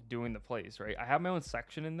me doing the plays, right? I have my own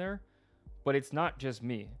section in there, but it's not just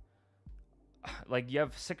me. Like, you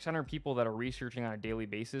have 600 people that are researching on a daily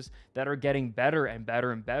basis that are getting better and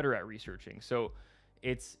better and better at researching. So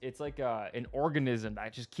it's like an organism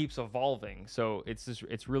that just keeps evolving. So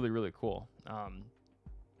it's really, really cool.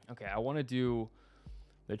 Okay, I want to do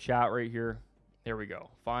the chat right here. There we go.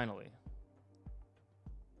 Finally.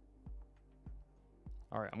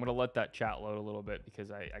 All right, I'm going to let that chat load a little bit,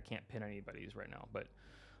 because I can't pin anybody's right now. But,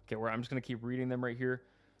 okay, I'm just going to keep reading them right here.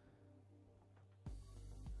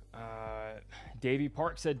 Davey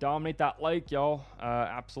Park said, dominate that like, y'all.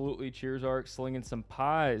 Absolutely. Cheers, Ark. Slinging some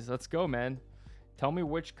pies. Let's go, man. Tell me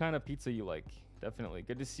which kind of pizza you like. Definitely.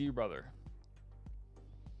 Good to see you, brother.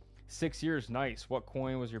 6 years. Nice. What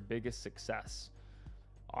coin was your biggest success?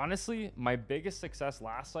 Honestly, my biggest success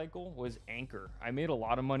last cycle was Anchor. I made a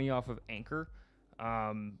lot of money off of Anchor.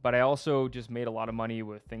 But I also just made a lot of money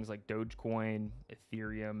with things like Dogecoin,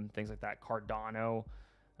 Ethereum, things like that, Cardano.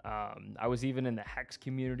 I was even in the Hex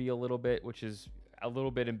community a little bit, which is a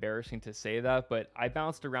little bit embarrassing to say that, but I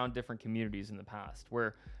bounced around different communities in the past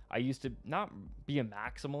where I used to not be a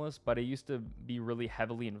maximalist, but I used to be really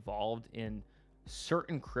heavily involved in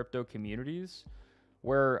certain crypto communities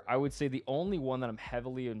where I would say the only one that I'm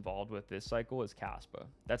heavily involved with this cycle is Caspa.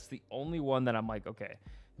 That's the only one that I'm like, okay,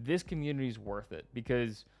 this community is worth it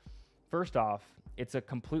because first off, it's a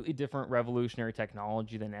completely different revolutionary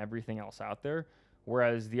technology than everything else out there.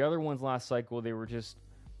 Whereas the other ones last cycle,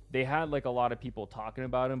 they had like a lot of people talking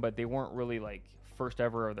about them, but they weren't really like first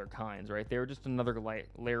ever of their kinds, right? They were just another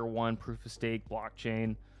layer one proof of stake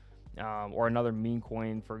blockchain, or another meme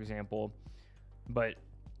coin, for example. But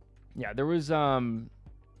yeah, there was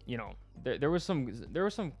you know, there was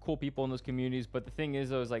some cool people in those communities, but the thing is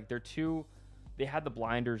though, is like they had the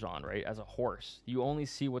blinders on, right? As a horse, you only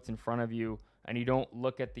see what's in front of you and you don't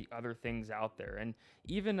look at the other things out there. And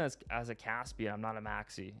even as a Caspian, I'm not a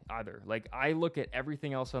maxi either. Like I look at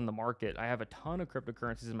everything else on the market. I have a ton of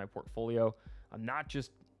cryptocurrencies in my portfolio. I'm not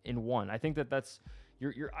just in one. I think that's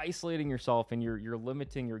you're isolating yourself and you're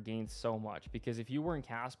limiting your gains so much, because if you were in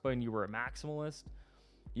Caspa and you were a maximalist,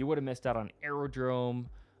 you would have missed out on Aerodrome,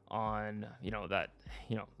 on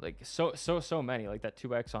like so many, like that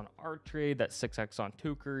 2x on ARCHETYPE, that 6x on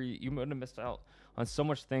Tuker. You would have missed out on so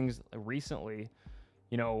much things recently.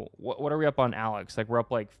 You know, what are we up on Alex? Like we're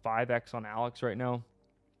up like 5x on Alex right now.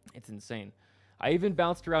 It's insane. I even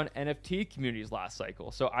bounced around NFT communities last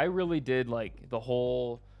cycle, so I really did like the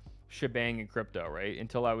whole shebang in crypto, right?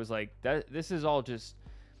 Until I was like, this is all just,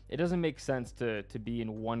 it doesn't make sense to be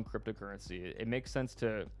in one cryptocurrency. It makes sense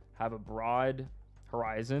to have a broad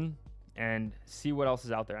horizon and see what else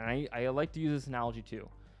is out there. And I like to use this analogy too,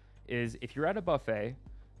 is if you're at a buffet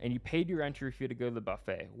and you paid your entry fee to go to the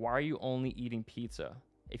buffet, why are you only eating pizza?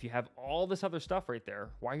 If you have all this other stuff right there,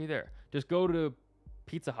 why are you there? Just go to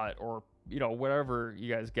Pizza Hut or, you know, whatever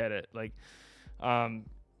you guys get it. Like,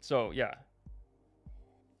 so yeah.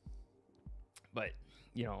 But,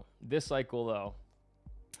 you know, this cycle though,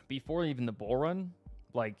 before even the bull run,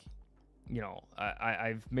 like, you know,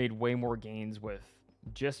 I've made way more gains with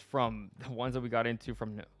just from the ones that we got into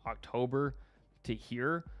from October to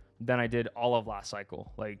here than I did all of last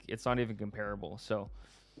cycle. Like it's not even comparable. So,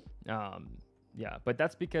 yeah, but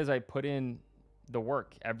that's because I put in the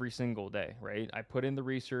work every single day, right? I put in the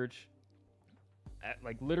research at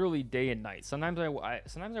like literally day and night. Sometimes I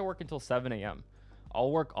work until 7 a.m.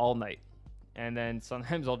 I'll work all night. And then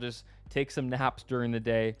sometimes I'll just take some naps during the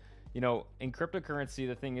day. You know, in cryptocurrency,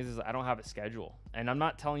 the thing is I don't have a schedule. And I'm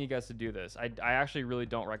not telling you guys to do this. I actually really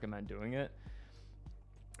don't recommend doing it.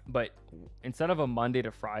 But instead of a Monday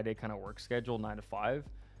to Friday kind of work schedule, 9 to 5,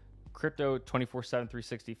 crypto 24/7,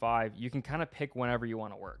 365, you can kind of pick whenever you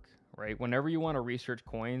want to work, right? Whenever you want to research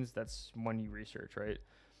coins, that's when you research, right?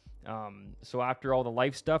 So after all the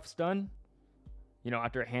life stuff's done, you know,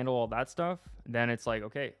 after I handle all that stuff, then it's like,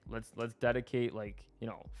 okay, let's dedicate like, you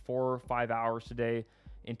know, 4 or 5 hours today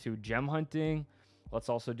into gem hunting. Let's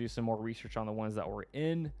also do some more research on the ones that we're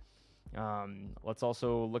in. Let's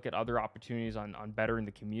also look at other opportunities on bettering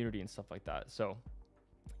the community and stuff like that. So,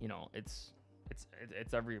 you know, it's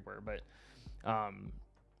everywhere. But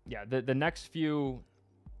yeah, the next few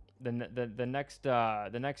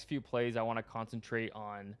plays I want to concentrate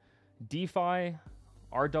on DeFi,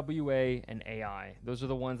 RWA, and AI. Those are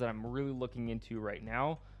the ones that I'm really looking into right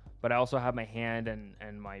now. But I also have my hand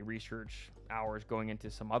and my research hours going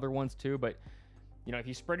into some other ones too. But you know, if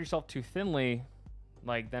you spread yourself too thinly,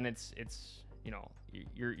 like then it's you know,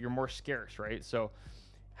 you're more scarce, right? So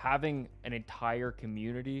having an entire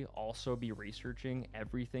community also be researching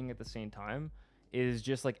everything at the same time is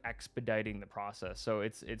just like expediting the process. So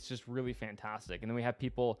it's just really fantastic. And then we have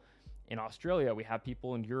people in Australia, we have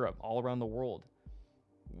people in Europe, all around the world.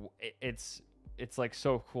 It's like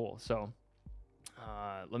so cool. So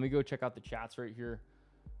let me go check out the chats right here.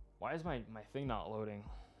 Why is my thing not loading?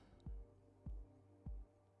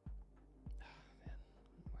 Man,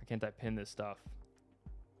 why can't I pin this stuff?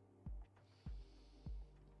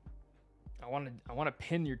 I want to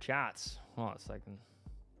pin your chats. Hold on a second.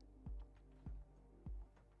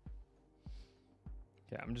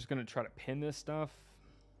 Okay, I'm just gonna try to pin this stuff.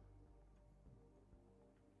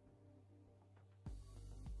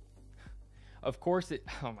 Of course it.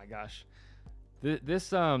 Oh my gosh.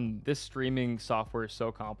 This streaming software is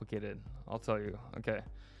so complicated. I'll tell you. Okay.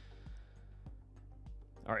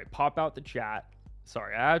 All right, pop out the chat.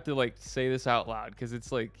 Sorry, I have to like say this out loud because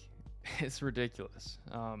it's like it's ridiculous.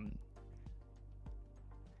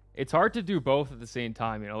 It's hard to do both at the same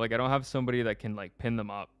time, you know. Like I don't have somebody that can like pin them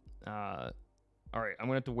up. All right, I'm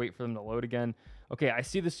gonna have to wait for them to load again. Okay, I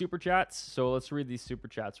see the super chats, so let's read these super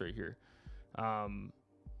chats right here.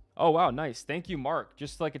 Oh, wow. Nice. Thank you, Mark.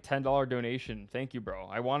 Just like a $10 donation. Thank you, bro.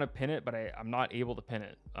 I want to pin it, but I'm not able to pin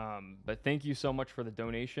it. But thank you so much for the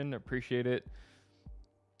donation. Appreciate it.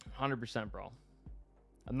 100%, bro.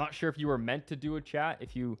 I'm not sure if you were meant to do a chat.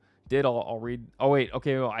 If you did, I'll read. Oh, wait.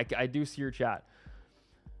 Okay. Well, I do see your chat.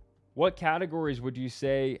 What categories would you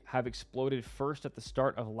say have exploded first at the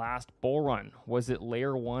start of last bull run? Was it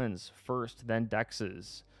layer ones first, then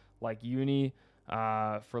dexes, like uni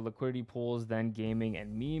for liquidity pools, then gaming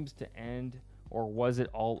and memes to end, or was it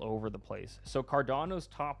all over the place? So Cardano's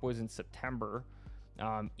top was in September,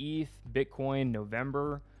 ETH, Bitcoin,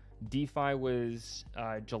 November, DeFi was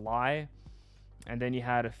July, and then you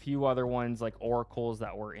had a few other ones like oracles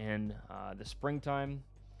that were in the springtime.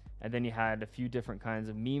 And then you had a few different kinds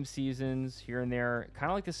of meme seasons here and there,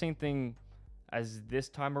 kind of like the same thing as this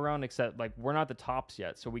time around, except like we're not the tops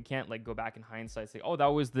yet, so we can't like go back in hindsight and say, oh, that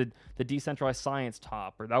was the decentralized science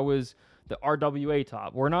top, or that was the RWA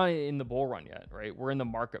top. We're not in the bull run yet, right? We're in the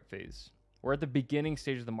market phase. We're at the beginning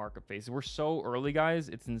stage of the market phase. We're so early, guys.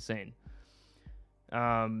 It's insane.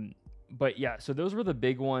 But yeah, so those were the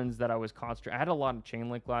big ones that I was concentrating. I had a lot of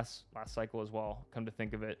Chainlink last cycle as well, come to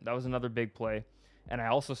think of it. That was another big play. And I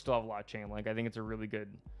also still have a lot of Chainlink. I think it's a really good,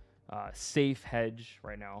 safe hedge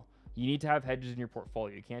right now. You need to have hedges in your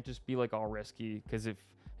portfolio. You can't just be like all risky, because if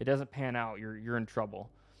it doesn't pan out, you're in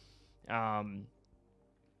trouble. But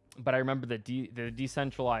I remember the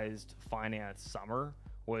decentralized finance summer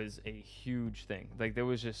was a huge thing. Like, that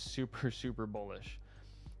was just super, super bullish.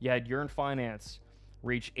 You had Yearn Finance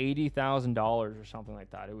reach $80,000 or something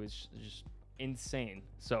like that. It was just insane.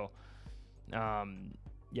 So,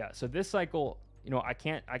 yeah. So this cycle, you know, I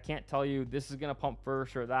can't tell you this is gonna pump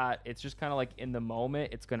first or that. It's just kind of like in the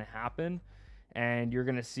moment, it's gonna happen, and you're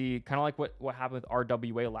gonna see kind of like what happened with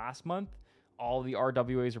RWA last month. All the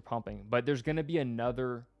RWAs are pumping, but there's gonna be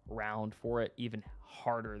another round for it, even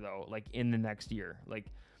harder though. Like in the next year, like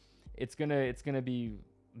it's gonna be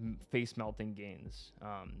face melting gains.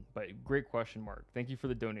 But great question, Mark. Thank you for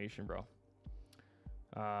the donation, bro.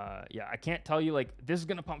 Yeah, I can't tell you like this is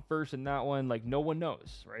gonna pump first and that one. Like no one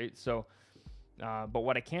knows, right? So. But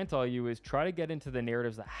what I can tell you is try to get into the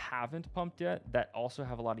narratives that haven't pumped yet, that also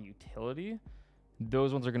have a lot of utility.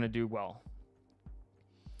 Those ones are going to do well.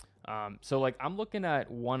 So like I'm looking at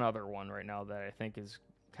one other one right now that I think is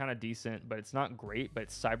kind of decent, but it's not great, but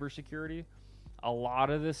it's cybersecurity. A lot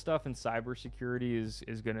of this stuff in cybersecurity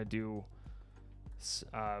is going to do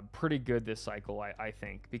pretty good this cycle, I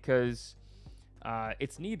think, because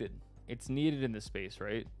it's needed. It's needed in this space,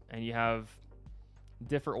 right? And you have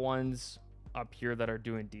different ones up here that are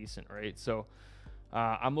doing decent, right? So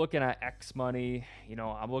I'm looking at X Money, you know,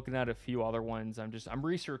 I'm looking at a few other ones. I'm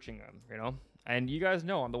researching them, you know, and you guys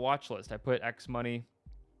know on the watch list, I put X Money,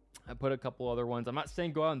 I put a couple other ones. I'm not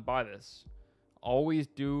saying go out and buy this. Always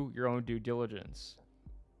do your own due diligence,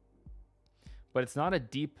 but it's not a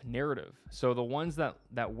deep narrative. So the ones that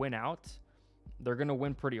win out, they're going to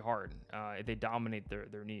win pretty hard. If they dominate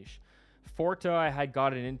their niche. Forta, I had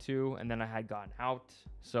gotten into, and then I had gotten out.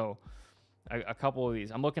 So a couple of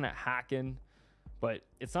these. I'm looking at Hacken, but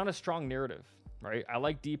it's not a strong narrative, right? I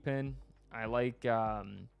like DeepIn. I like, you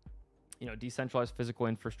know, decentralized physical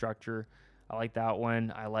infrastructure. I like that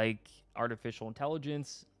one. I like artificial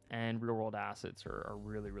intelligence, and real world assets are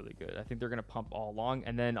really, really good. I think they're going to pump all along.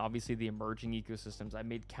 And then obviously the emerging ecosystems. I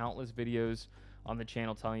made countless videos on the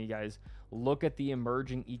channel telling you guys, look at the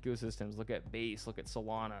emerging ecosystems. Look at Base. Look at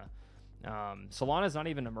Solana. Solana is not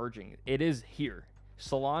even emerging. It is here.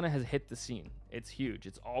 Solana has hit the scene. It's huge.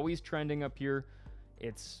 It's always trending up here.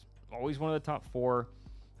 It's always one of the top 4.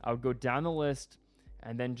 I would go down the list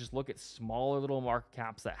and then just look at smaller little market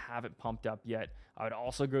caps that haven't pumped up yet. I would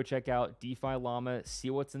also go check out DeFi Llama, see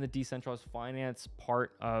what's in the decentralized finance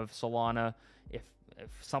part of Solana. If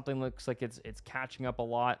something looks like it's catching up a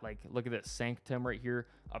lot, like look at this Sanctum right here,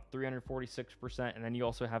 up 346%. And then you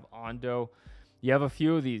also have Ondo. You have a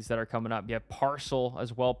few of these that are coming up. You have Parcel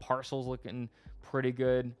as well. Parcel's looking pretty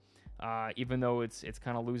good, even though it's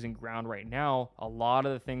kind of losing ground right now. A lot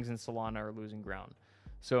of the things in Solana are losing ground,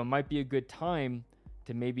 so it might be a good time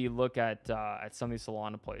to maybe look at some of these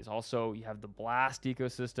Solana plays. Also, you have the Blast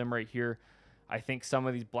ecosystem right here. I think some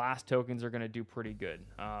of these Blast tokens are going to do pretty good.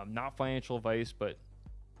 Not financial advice, but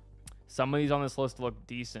some of these on this list look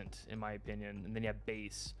decent in my opinion. And then you have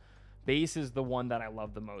Base. Base is the one that I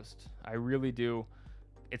love the most. I really do.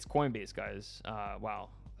 It's Coinbase, guys. Wow.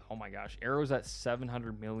 Oh my gosh. Arrow's at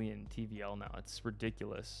 700 million TVL now. It's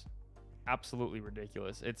ridiculous. Absolutely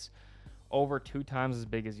ridiculous. It's over 2 times as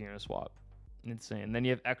big as Uniswap. Insane. And then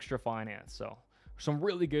you have Extra Finance. So some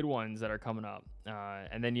really good ones that are coming up.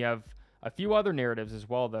 And then you have a few other narratives as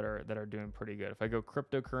well that are doing pretty good. If I go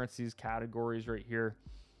cryptocurrencies categories right here,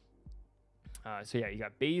 so yeah, you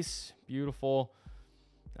got base, beautiful.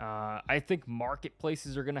 I think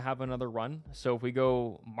marketplaces are going to have another run. So if we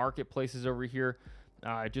go marketplaces over here,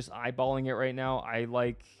 just eyeballing it right now, I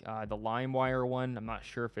like the LimeWire one. I'm not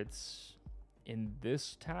sure if it's in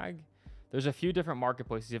this tag. There's a few different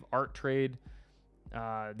marketplaces. You have ARCHETYPE.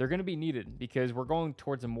 They're going to be needed because we're going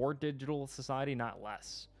towards a more digital society, not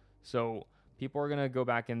less. So people are going to go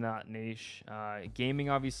back in that niche. Gaming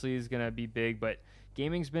obviously is going to be big, but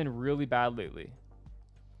gaming's been really bad lately.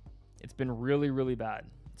 It's been really, really bad.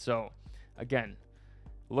 So again,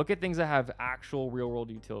 look at things that have actual real world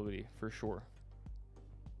utility for sure.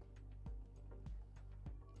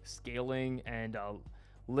 Scaling and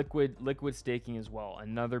liquid staking as well.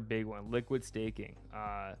 Another big one, liquid staking.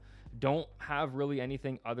 Don't have really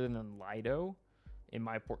anything other than Lido in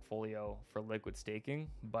my portfolio for liquid staking,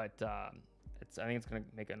 but I think it's going to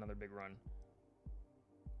make another big run.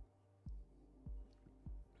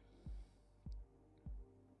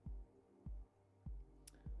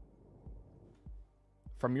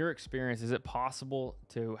 From your experience, is it possible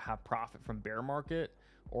to have profit from bear market,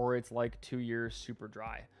 or it's like 2 years super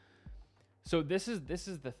dry? So this is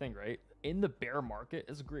the thing, right? In the bear market,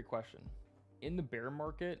 is a great question. In the bear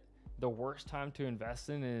market, the worst time to invest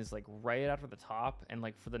in is like right after the top and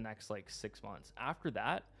like for the next like 6 months. After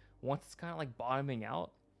that, once it's kind of like bottoming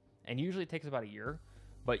out, and usually it takes about a year,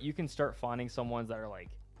 but you can start finding some ones that are like,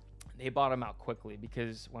 they bottom out quickly,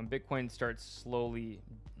 because when Bitcoin starts slowly,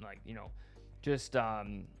 like, you know, just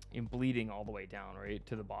bleeding all the way down, right,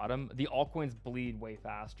 to the bottom, the altcoins bleed way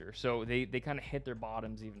faster. So they kind of hit their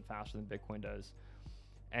bottoms even faster than Bitcoin does.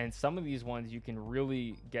 And some of these ones you can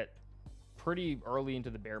really get pretty early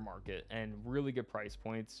into the bear market and really good price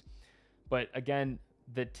points. But again,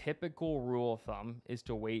 the typical rule of thumb is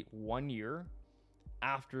to wait 1 year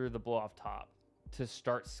after the blow off top to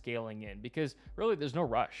start scaling in, because really there's no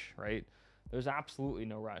rush, right? There's absolutely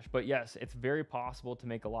no rush. But yes, it's very possible to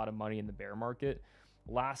make a lot of money in the bear market.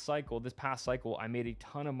 This past cycle, I made a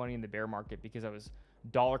ton of money in the bear market because I was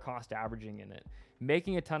dollar cost averaging in it.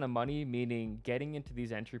 Making a ton of money, meaning getting into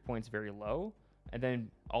these entry points very low, and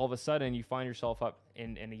then all of a sudden you find yourself up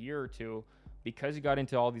in a year or two because you got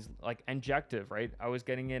into all these, like injective, right? I was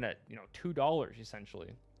getting in at, you know, $2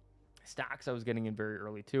 essentially. Stacks I was getting in very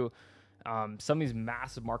early too. Some of these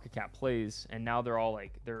massive market cap plays, and now they're all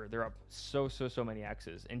like they're up so many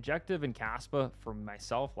X's. Injective and Caspa for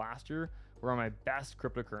myself last year were my best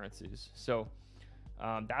cryptocurrencies. So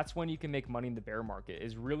that's when you can make money in the bear market,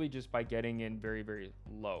 is really just by getting in very, very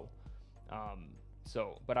low.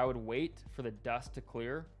 But I would wait for the dust to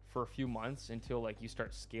clear for a few months until like you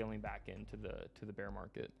start scaling back into the bear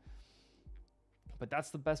market. But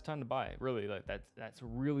that's the best time to buy it, really. Like that's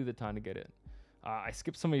really the time to get it. I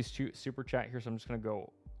skipped somebody's super chat here, so I'm just gonna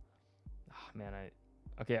go. Oh, man,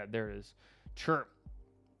 okay, yeah, there it is. Chirp.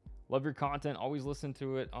 Love your content. Always listen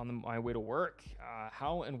to it on my way to work.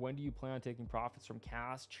 How and when do you plan on taking profits from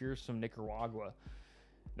CAS? Cheers from Nicaragua.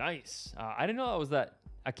 Nice. I didn't know that was that.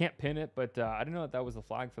 I can't pin it, but I didn't know that was the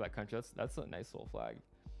flag for that country. That's a nice little flag.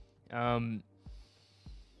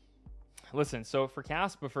 Listen, so for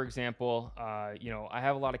Caspa, for example, you know, I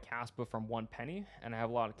have a lot of Caspa from 1 penny, and I have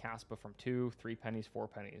a lot of Caspa from 2, 3 pennies, 4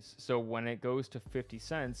 pennies. So when it goes to 50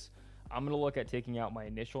 cents, I'm going to look at taking out my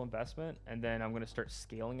initial investment, and then I'm going to start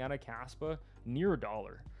scaling out of Caspa near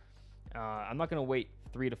 $1. I'm not going to wait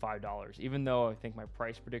 $3 to $5, even though I think my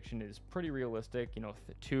price prediction is pretty realistic, you know,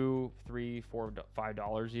 $2, $3, $4,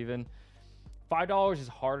 $5 even. $5 is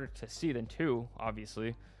harder to see than 2,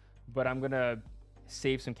 obviously, but I'm going to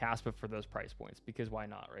save some Caspa for those price points, because why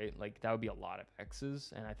not, right? Like that would be a lot of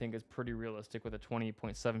X's, and I think it's pretty realistic with a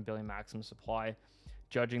 20.7 billion maximum supply,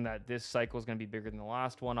 judging that this cycle is going to be bigger than the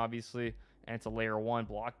last one, obviously, and it's a layer 1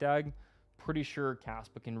 block DAG. Pretty sure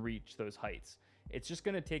Caspa can reach those heights. It's just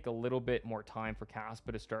going to take a little bit more time for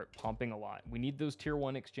Caspa to start pumping a lot. We need those tier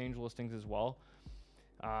 1 exchange listings as well.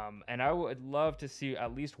 And I would love to see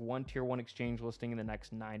at least one tier 1 exchange listing in the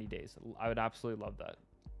next 90 days. I would absolutely love that.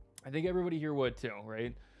 I think everybody here would too,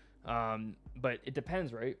 right? But it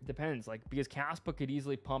depends, right? It depends, like, because Caspa could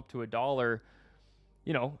easily pump to $1,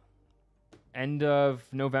 you know, end of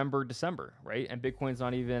November, December, right? And Bitcoin's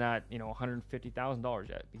not even at, you know, $150,000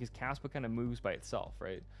 yet, because Caspa kind of moves by itself,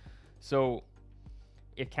 right? So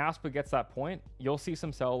if Caspa gets that point, you'll see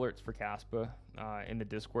some sell alerts for Caspa in the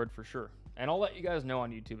Discord for sure. And I'll let you guys know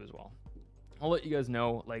on YouTube as well. I'll let you guys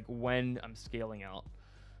know like when I'm scaling out,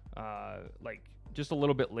 like just a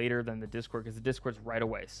little bit later than the Discord, because the Discord's right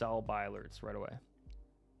away, sell, buy alerts right away.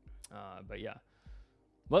 But yeah,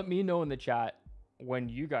 let me know in the chat when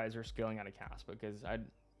you guys are scaling out of Caspa, because I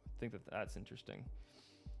think that that's interesting.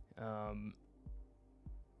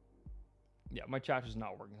 Yeah, my chat is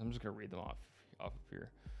not working. I'm just gonna read them off of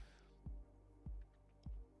here.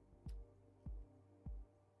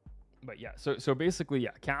 But yeah, so basically,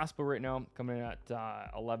 yeah, Caspa right now coming in at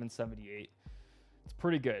 1178. It's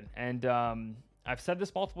pretty good, and I've said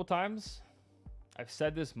this multiple times.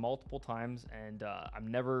 And I'm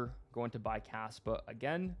never going to buy Caspa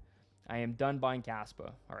again. I am done buying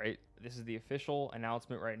Caspa. All right, this is the official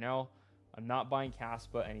announcement right now. I'm not buying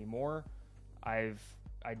Caspa anymore. That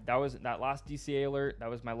last DCA alert. That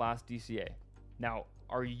was my last DCA. Now,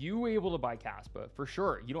 are you able to buy Caspa? For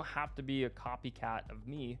sure. You don't have to be a copycat of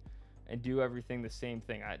me and do everything the same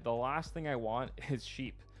thing. The last thing I want is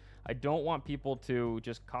sheep. I don't want people to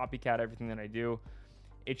just copycat everything that I do.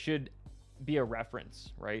 It should be a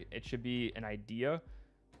reference, right? It should be an idea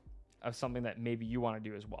of something that maybe you want to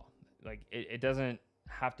do as well. Like it doesn't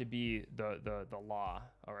have to be the law,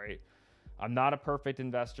 all right? I'm not a perfect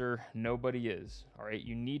investor. Nobody is, all right?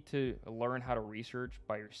 You need to learn how to research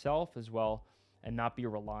by yourself as well and not be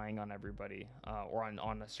relying on everybody or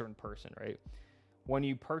on a certain person, right? When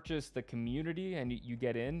you purchase the community and you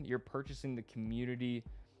get in, you're purchasing the community,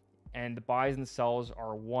 and the buys and sells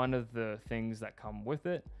are one of the things that come with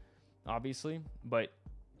it, obviously, but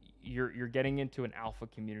you're getting into an alpha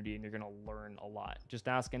community and you're going to learn a lot. Just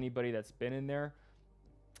ask anybody that's been in there.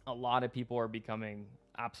 A lot of people are becoming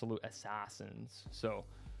absolute assassins. So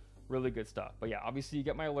really good stuff. But yeah, obviously you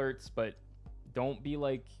get my alerts, but don't be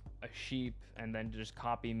like a sheep and then just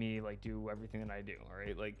copy me, like do everything that I do. All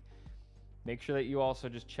right. Like make sure that you also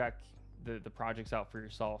just check the projects out for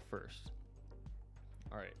yourself first.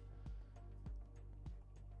 All right.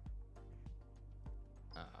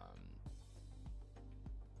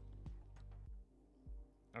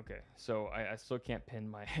 Okay, so I still can't pin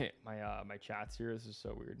my my chats here. This is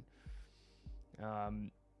so weird. All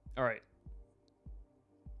right.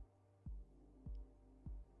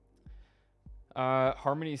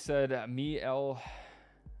 Harmony said, me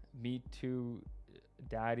too.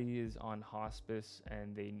 Daddy is on hospice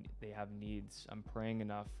and they have needs. I'm praying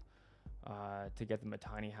enough to get them a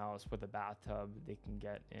tiny house with a bathtub they can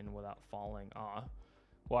get in without falling.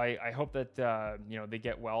 Well, I hope that they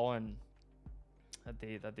get well and that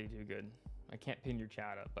they do good. I can't pin your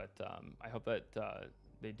chat up, but I hope that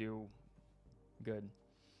they do good,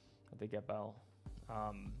 that they get well.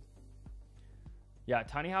 Yeah,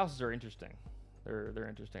 tiny houses are interesting. They're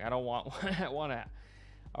interesting. I don't want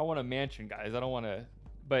I want a mansion, guys. I don't want to,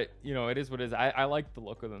 but it is what it is. I like the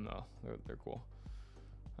look of them though. They're cool.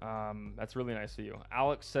 That's really nice of you.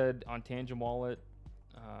 Alex said on Tangent Wallet,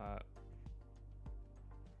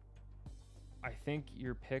 I think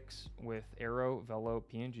your picks with Arrow, Velo,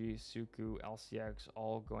 PNG, Suku, LCX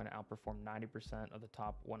all going to outperform 90% of the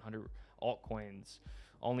top 100 altcoins.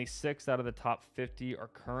 Only 6 out of the top 50 are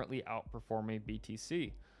currently outperforming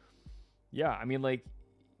BTC. Yeah, I mean, like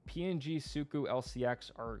PNG, Suku,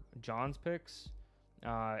 LCX are John's picks.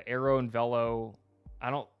 Arrow and Velo,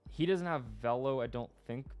 he doesn't have Velo, I don't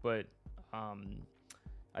think, but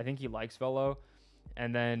I think he likes Velo.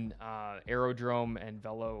 And then Aerodrome and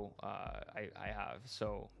Velo I have.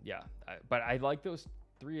 So yeah, but I like those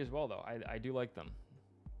 3 as well though. I do like them.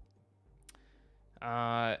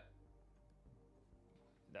 That's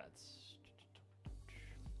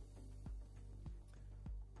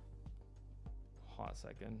hold on a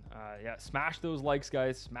second. Yeah, smash those likes,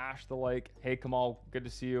 guys. Smash the like. Hey Kamal, good to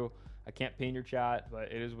see you. I can't pin your chat, but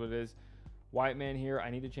it is what it is. White man here. I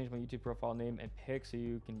need to change my YouTube profile name and pic so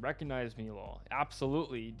you can recognize me, lol.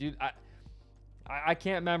 Absolutely, dude. I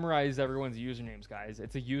can't memorize everyone's usernames, guys.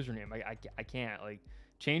 It's a username. I can't like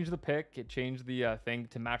change the pic, change the thing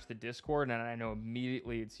to match the Discord, and I know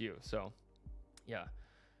immediately it's you. So, yeah.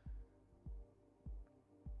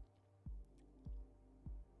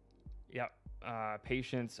 Yeah.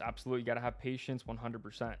 Patience. Absolutely, you gotta have patience.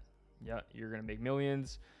 100%. Yeah, you're gonna make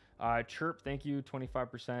millions. Chirp, thank you.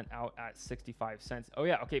 25% out at 65 cents. Oh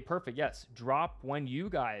yeah, okay, perfect. Yes, drop when you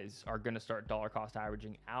guys are gonna start dollar cost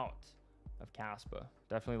averaging out of Caspa.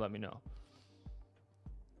 Definitely let me know.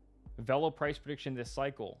 Velo price prediction this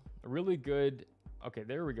cycle, really good. Okay,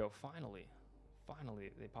 there we go. Finally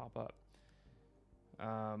they pop up.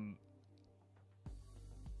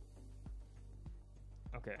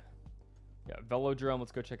 Okay, yeah, Velodrome.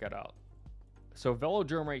 Let's go check that out. So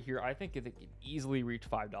Velodrome right here, I think it can easily reach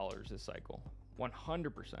 $5 this cycle.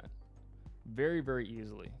 100%. Very, very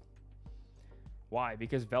easily. Why?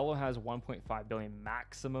 Because Velo has 1.5 billion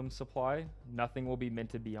maximum supply. Nothing will be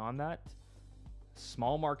minted beyond that.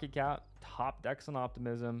 Small market cap, top DEX on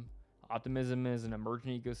Optimism, Optimism is an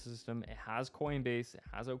emerging ecosystem. It has Coinbase, it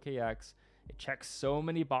has OKX. It checks so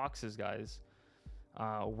many boxes, guys.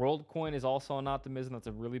 WorldCoin is also on Optimism. That's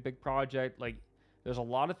a really big project. Like, there's a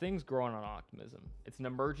lot of things growing on Optimism. It's an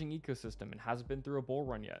emerging ecosystem. It hasn't been through a bull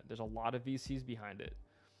run yet. There's a lot of VCs behind it.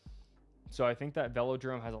 So I think that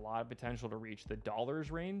Velodrome has a lot of potential to reach the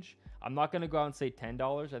dollars range. I'm not going to go out and say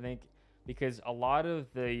 $10. I think because a lot of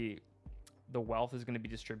the wealth is going to be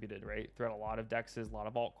distributed, right, throughout a lot of DEXs, a lot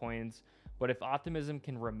of altcoins. But if Optimism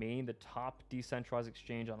can remain the top decentralized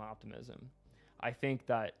exchange on Optimism, I think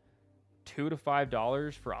that $2 to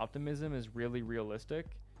 $5 for Optimism is really realistic.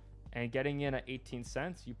 And getting in at 18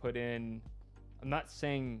 cents, you put in, I'm not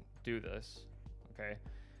saying do this, okay?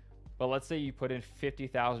 But let's say you put in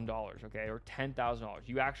 $50,000, okay, or $10,000.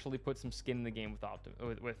 You actually put some skin in the game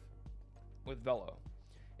with Velo.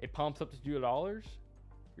 It pumps up to $2.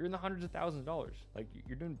 You're in the hundreds of thousands of dollars. Like,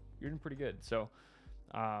 you're doing pretty good. So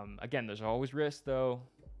again, there's always risk though.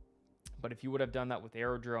 But if you would have done that with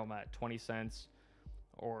Aerodrome at 20 cents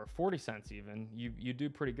or 40 cents even, you do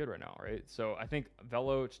pretty good right now, right? So I think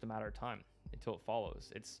Velo, it's just a matter of time until it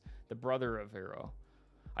follows. It's the brother of Aero.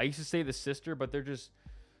 I used to say the sister, but they're just,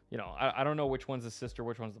 you know, I don't know which one's the sister,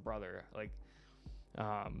 which one's the brother. Like,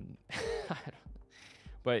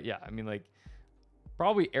 but yeah, I mean, like,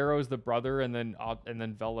 probably Aero's the brother, and then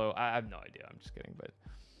Velo. I have no idea. I'm just kidding, but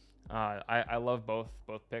I love both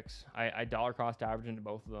picks. I dollar cost average into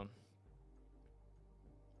both of them.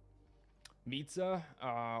 Mitza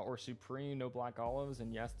or Supreme, no black olives,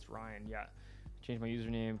 and yes, it's Ryan. Yeah, change my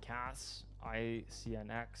username. Cass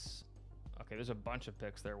ICNX. Okay, there's a bunch of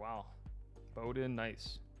picks there. Wow, Bowden,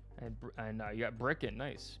 nice, and you got Bricken,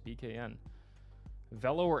 nice. BKN.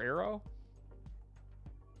 Velo or Aero?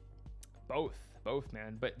 Both,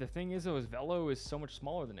 man. But the thing is, though, is Velo is so much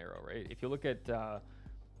smaller than Aero, right? If you look at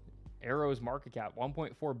Aero's market cap,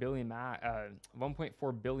 1.4 billion,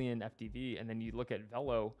 1.4 billion FDV, and then you look at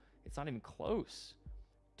Velo, it's not even close.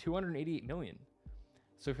 288 million.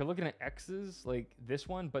 So if you're looking at X's like this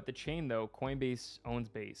one, but the chain though, Coinbase owns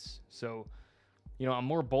Base. So, you know, I'm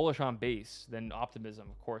more bullish on Base than Optimism,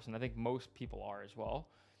 of course, and I think most people are as well.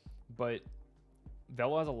 But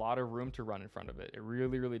Velo has a lot of room to run in front of it. It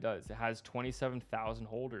really, really does. It has 27,000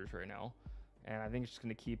 holders right now, and I think it's just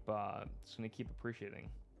going to keep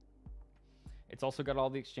appreciating. It's also got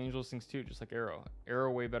all the exchange listings too, just like Aero.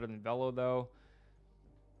 Aero way better than Velo though.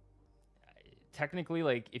 Technically,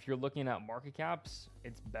 like, if you're looking at market caps,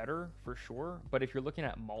 it's better for sure. But if you're looking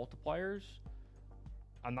at multipliers,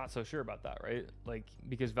 I'm not so sure about that, right? Like,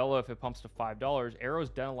 because Velo, if it pumps to $5, Aero's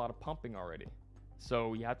done a lot of pumping already.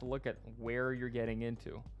 So you have to look at where you're getting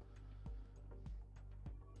into.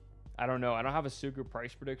 I don't know. I don't have a Sugu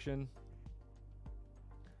price prediction.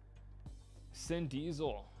 Sin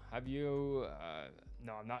Diesel. Have you...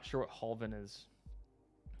 no, I'm not sure what Halvin is.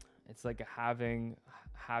 It's like a having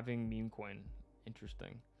meme coin.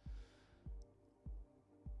 Interesting.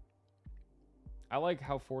 I like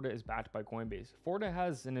how Forta is backed by Coinbase. Forta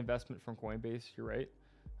has an investment from Coinbase. You're right.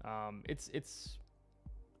 It's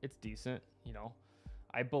decent. You know,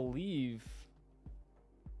 I believe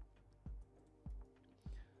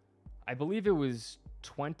it was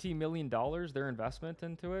 $20 million their investment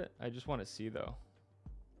into it. I just want to see though.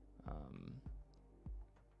 If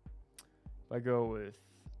I go with,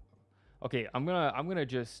 okay, I'm gonna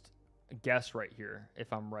just guess right here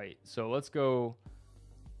if I'm right. So let's go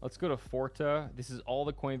to Forta. This is all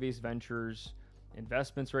the Coinbase Ventures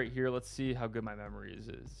investments right here. Let's see how good my memory is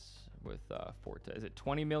with Forta. Is it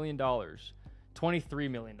 $20 million?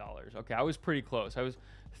 $23 million. Okay, I was pretty close. I was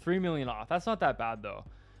 $3 million off. That's not that bad though.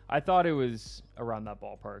 I thought it was around that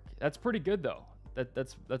ballpark. That's pretty good though.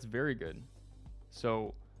 That's very good.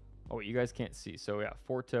 So, oh wait, you guys can't see. So yeah,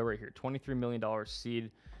 Forta right here, $23 million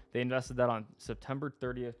seed. They invested that on September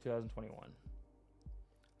 30th, 2021.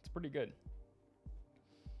 It's pretty good.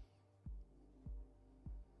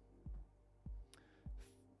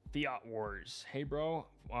 Fiat Wars. Hey, bro.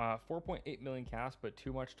 4.8 million cash, but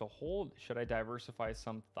too much to hold. Should I diversify?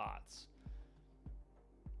 Some thoughts?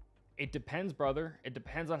 It depends, brother. It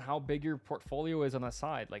depends on how big your portfolio is on the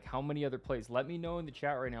side. Like, how many other plays. Let me know in the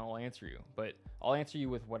chat right now. I'll answer you. But I'll answer you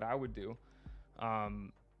with what I would do.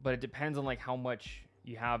 But it depends on, like, how much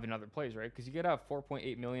you have in other plays, right? Because you could have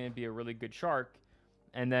 4.8 million and be a really good shark,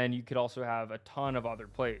 and then you could also have a ton of other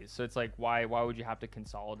plays. So it's like, why would you have to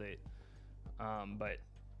consolidate? But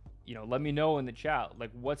you know, let me know in the chat, like,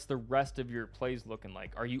 what's the rest of your plays looking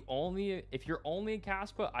like? Are you only, if you're only in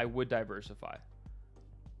Caspa, I would diversify.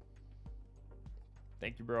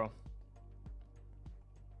 Thank you, bro.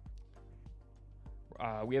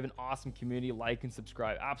 We have an awesome community. Like and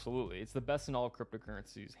subscribe. Absolutely. It's the best in all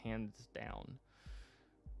cryptocurrencies, hands down.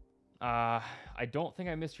 I don't think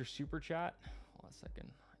I missed your super chat. Hold on a second.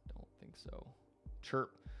 I don't think so.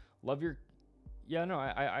 Chirp. Love your... Yeah, no,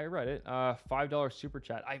 I read it. $5 super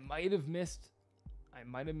chat. I might have missed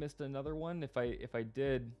another one if I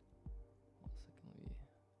did. Hold on a second.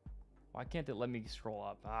 Why can't it let me scroll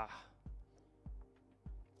up?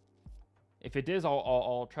 If it is,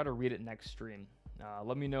 I'll try to read it next stream.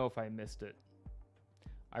 Let me know if I missed it.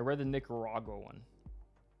 I read the Nicaragua one.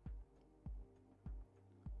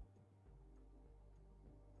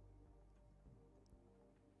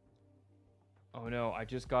 Oh no, I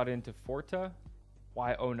just got into Forta.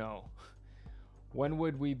 Why? Oh no. When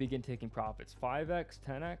would we begin taking profits? 5x,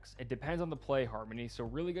 10x? It depends on the play, Harmony. So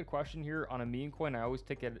really good question here. On a meme coin, I always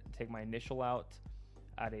take my initial out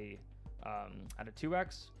at a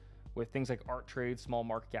 2x. With things like art trades, small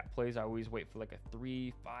market cap plays, I always wait for like a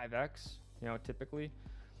 3, 5x, you know, typically.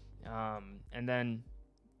 And then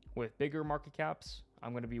with bigger market caps,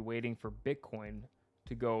 I'm going to be waiting for Bitcoin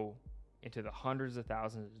to go into the hundreds of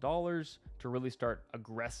thousands of dollars to really start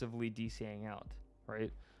aggressively DCAing out,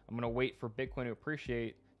 right? I'm going to wait for Bitcoin to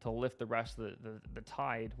appreciate to lift the rest of the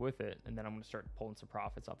tide with it, and then I'm going to start pulling some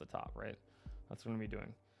profits off the top, right? That's what I'm going to be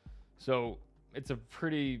doing. So it's a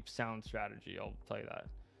pretty sound strategy, I'll tell you that.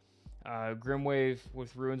 Grimwave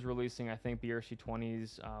with Ruins releasing, I think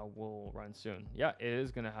BRC20s will run soon. Yeah, it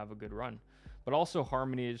is going to have a good run. But also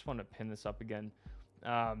Harmony, I just want to pin this up again.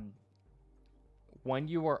 When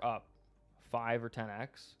you are up 5 or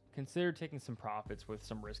 10x, consider taking some profits with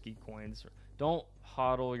some risky coins. Don't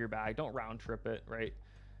hodl your bag. Don't round trip it, right?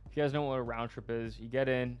 If you guys know what a round trip is, you get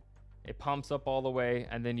in, it pumps up all the way,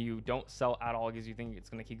 and then you don't sell at all because you think it's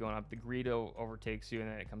going to keep going up. The greed overtakes you, and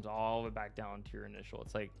then it comes all the way back down to your initial.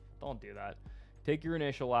 It's like, don't do that. Take your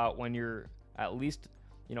initial out when you're at least,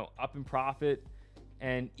 you know, up in profit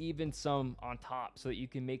and even some on top so that you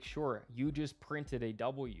can make sure you just printed a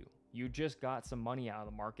W. You just got some money out of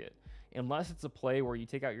the market. Unless it's a play where you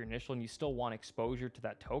take out your initial and you still want exposure to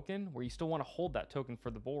that token, where you still want to hold that token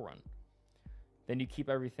for the bull run, then you keep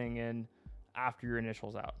everything in after your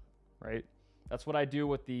initial's out, right? That's what I do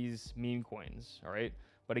with these meme coins, all right?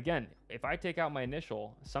 But again, if I take out my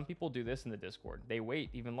initial, some people do this in the Discord. They wait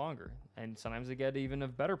even longer, and sometimes they get even a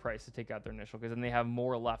better price to take out their initial because then they have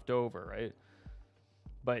more left over, right?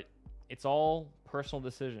 But it's all personal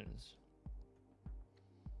decisions.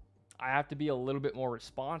 I have to be a little bit more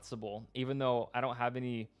responsible, even though I don't have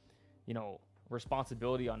any, you know,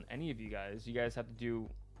 responsibility on any of you guys. You guys have to do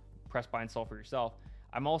press buy and sell for yourself.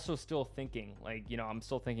 I'm also still thinking, like, you know, I'm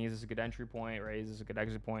still thinking, is this a good entry point, right? Is this a good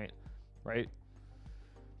exit point, right?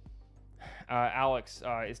 Alex,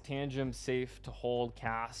 is Tangem safe to hold?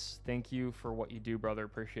 Cass, thank you for what you do, brother.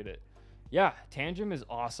 Appreciate it. Yeah, Tangem is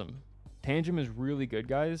awesome. Tangem is really good,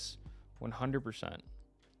 guys. 100%.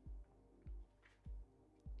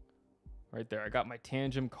 Right there. I got my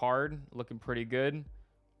Tangem card looking pretty good.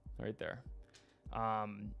 Right there.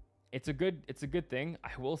 It's a good thing.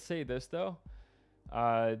 I will say this though.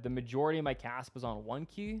 The majority of my CASP is on one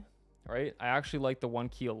key, right? I actually like the one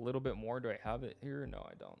key a little bit more. Do I have it here? No,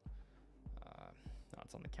 I don't. No,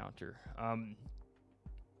 it's on the counter.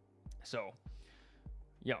 So,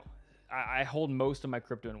 you know, I hold most of my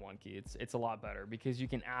crypto in one key. It's a lot better because you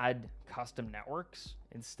can add custom networks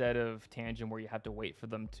instead of Tangent where you have to wait for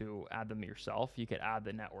them to add them yourself. You could add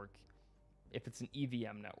the network if it's an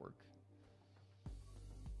EVM network.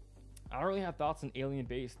 I don't really have thoughts on Alien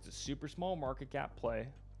Base. It's a super small market cap play.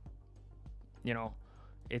 You know,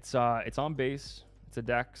 it's on base. It's a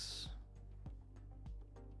DEX.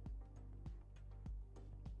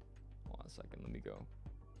 Hold on a second. Let me go.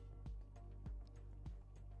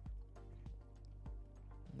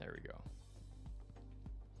 There we go.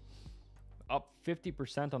 Up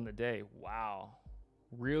 50% on the day. Wow.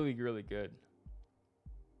 Really, really good.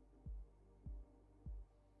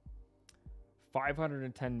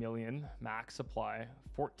 510 million max supply,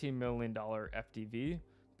 $14 million FDV.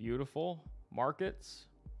 Beautiful. Markets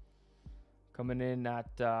coming in at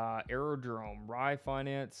Aerodrome, Rye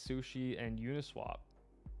Finance, Sushi, and Uniswap.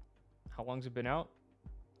 How long's it been out?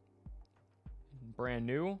 Brand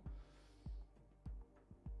new.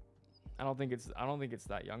 I don't think it's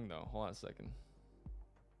that young though. Hold on a second.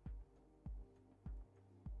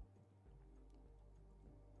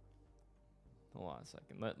 Hold on a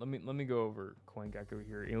second. Let me go over CoinGecko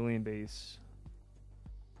here. Alien Base.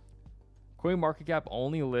 CoinMarketCap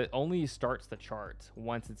only starts the chart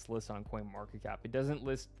once it's listed on CoinMarketCap. It doesn't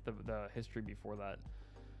list the history before that.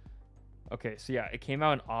 Okay, so yeah, it came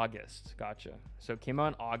out in August. Gotcha. So it came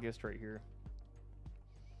out in August right here.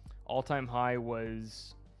 All-time high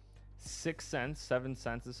was 6 cents, 7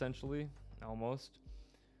 cents essentially, almost.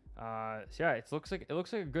 So yeah, it looks like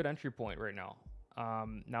a good entry point right now.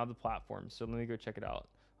 Now the platform. So let me go check it out.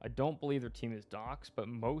 I don't believe their team is docs, but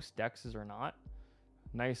most dexes are not.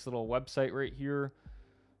 Nice little website right here.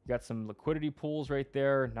 You got some liquidity pools right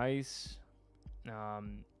there. Nice.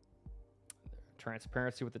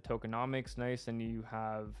 Transparency with the tokenomics. Nice. And you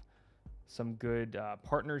have some good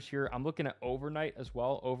partners here. I'm looking at overnight as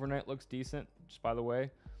well. Overnight looks decent, just by the way.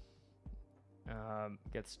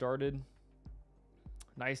 Get started.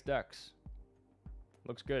 Nice dex.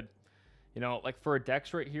 Looks good. You know, like for a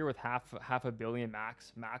dex right here with half a billion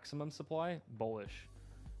maximum supply, bullish.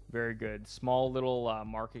 Very good. Small little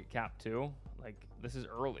market cap too. Like this is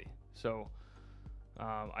early. So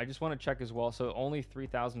I just want to check as well. So only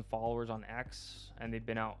 3,000 followers on X, and they've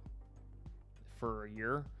been out for a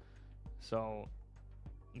year. So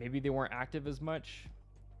maybe they weren't active as much,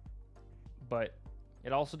 but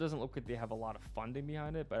it also doesn't look like they have a lot of funding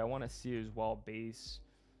behind it. But I want to see as well base.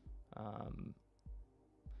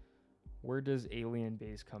 Where does alien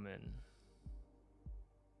base come in?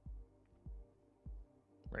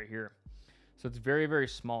 Right here. So it's very, very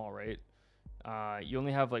small, right? You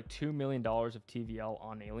only have like $2 million of TVL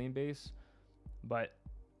on alien base, but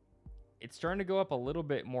it's starting to go up a little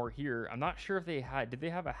bit more here. I'm not sure if did they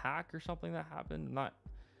have a hack or something that happened?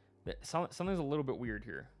 Something's a little bit weird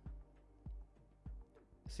here.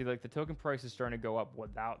 See, like the token price is starting to go up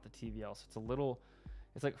without the TVL. So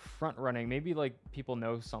it's like front running. Maybe like people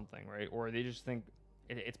know something, right? Or they just think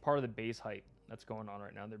it's part of the base hype that's going on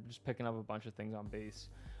right now. They're just picking up a bunch of things on base.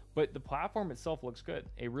 But the platform itself looks good.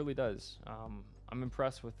 It really does. I'm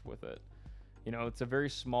impressed with it. You know, it's a very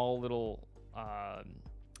small little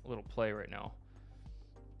play right now.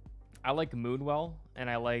 I like Moonwell and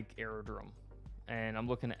I like Aerodrome. And I'm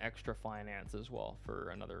looking at extra finance as well for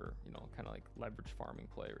another, you know, kind of like leverage farming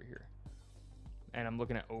play right here. And I'm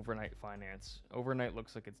looking at overnight finance. Overnight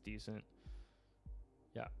looks like it's decent.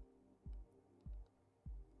 Yeah.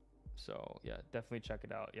 So yeah, definitely check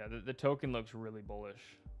it out. Yeah, the token looks really bullish.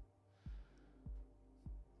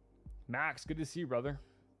 Max, good to see you, brother.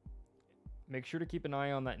 Make sure to keep an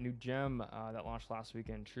eye on that new gem that launched last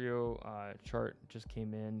weekend. Trio chart just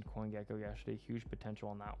came in. CoinGecko yesterday. Huge potential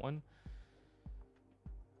on that one.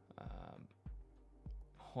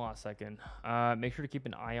 Hold on a second. Make sure to keep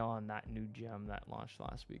an eye on that new gem that launched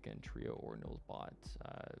last weekend. Trio Ordinals bot.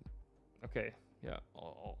 Okay, yeah,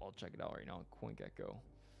 I'll check it out right now. CoinGecko.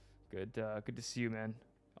 Good to see you, man.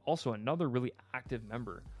 Also, another really active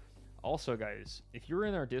member. Also, guys, if you're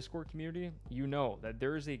in our Discord community, you know that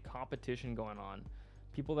there is a competition going on.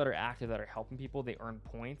 People that are active, that are helping people, they earn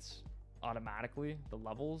points automatically, the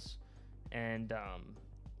levels, and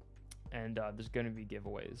there's going to be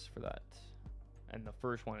giveaways for that. And the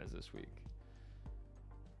first one is this week.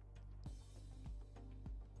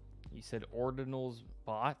 You said Ordinals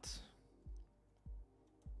bot.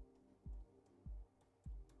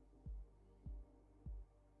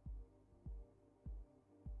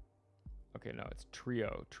 Okay, no, it's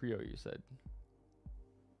Trio. Trio, you said.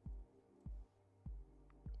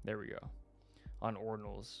 There we go. On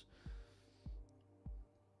Ordinals.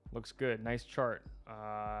 Looks good. Nice chart.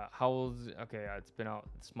 How old is it? Okay, it's been out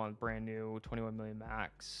this month. Brand new. 21 million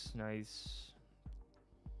max. Nice.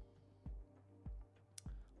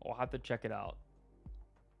 I'll have to check it out.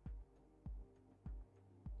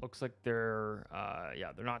 Looks like they're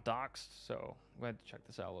not doxed, so I'm going to have to check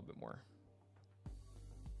this out a little bit more.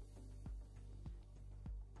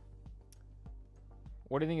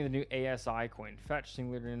 What do you think of the new ASI coin? Fetch,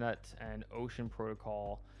 Singular Internet, and Ocean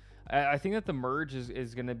Protocol. I think that the merge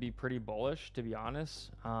is going to be pretty bullish, to be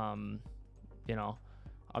honest. You know,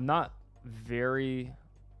 I'm not really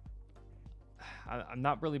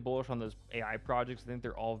bullish on those AI projects. I think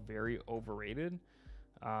they're all very overrated.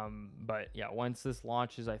 But yeah, once this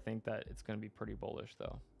launches, I think that it's going to be pretty bullish,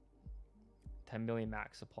 though. 10 million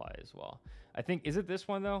max supply as well. I think, is it this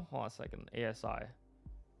one, though? Hold on a second. ASI.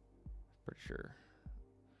 Pretty sure.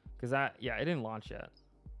 Because it didn't launch yet.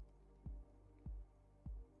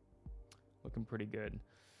 Looking pretty good.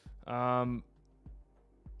 Yeah,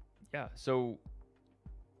 so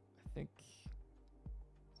I think,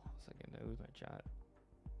 hold on a second, I lose my chat.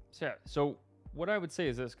 So yeah, so what I would say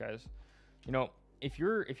is this, guys. You know, if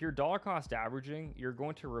you're dollar cost averaging, you're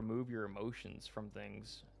going to remove your emotions from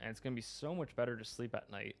things, and it's going to be so much better to sleep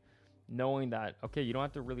at night knowing that, okay, you don't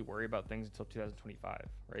have to really worry about things until 2025,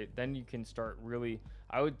 right? Then you can start really,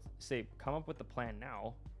 I would say, come up with the plan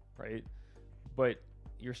now, right? But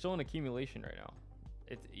you're still in accumulation right now.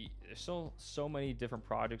 There's still so many different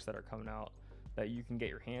projects that are coming out that you can get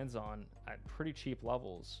your hands on at pretty cheap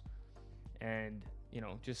levels. and, you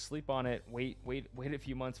know, just sleep on it, wait a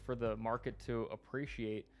few months for the market to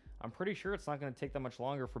appreciate, I'm pretty sure it's not going to take that much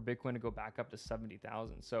longer for Bitcoin to go back up to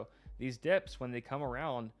 70,000. So these dips, when they come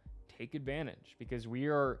around, take advantage, because we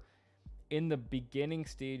are in the beginning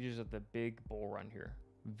stages of the big bull run here.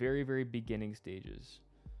 Very, very beginning stages.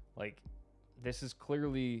 Like, this is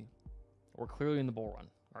clearly, we're clearly in the bull run.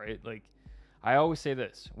 All right. Like, I always say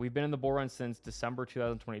this, we've been in the bull run since December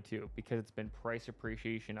 2022 because it's been price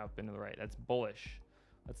appreciation up and to the right. That's bullish.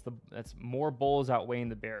 That's more bulls outweighing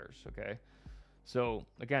the bears. Okay. So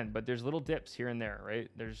again, but there's little dips here and there, right?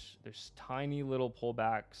 There's tiny little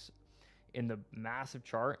pullbacks in the massive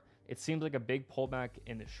chart. It seems like a big pullback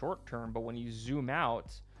in the short term, but when you zoom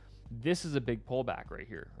out, this is a big pullback right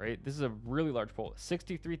here, right? This is a really large pull,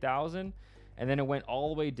 63,000. And then it went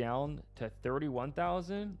all the way down to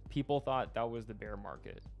 31,000. People thought that was the bear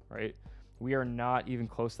market, right? We are not even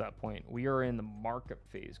close to that point. We are in the markup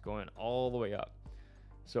phase going all the way up.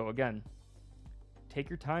 So again, take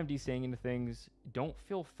your time DCing into things. Don't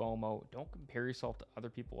feel FOMO. Don't compare yourself to other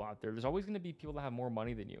people out there. There's always going to be people that have more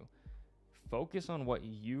money than you. Focus on what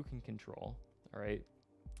you can control, all right?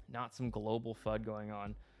 Not some global FUD going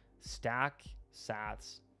on. Stack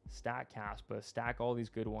sats, stack Caspa, stack all these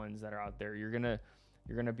good ones that are out there. You're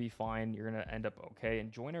gonna be fine. You're gonna end up okay.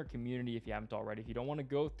 And join our community if you haven't already. If you don't want to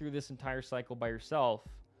go through this entire cycle by yourself,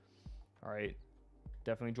 all right,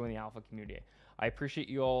 definitely join the Alpha community. I appreciate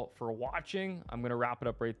you all for watching. I'm gonna wrap it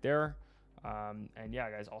up right there. And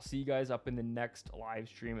yeah, guys, I'll see you guys up in the next live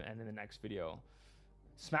stream and in the next video.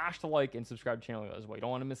 Smash the like and subscribe to the channel as well. You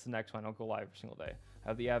don't want to miss the next one. Don't go live every single day. I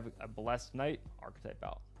hope you have a blessed night. Archetype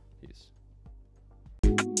out. Peace.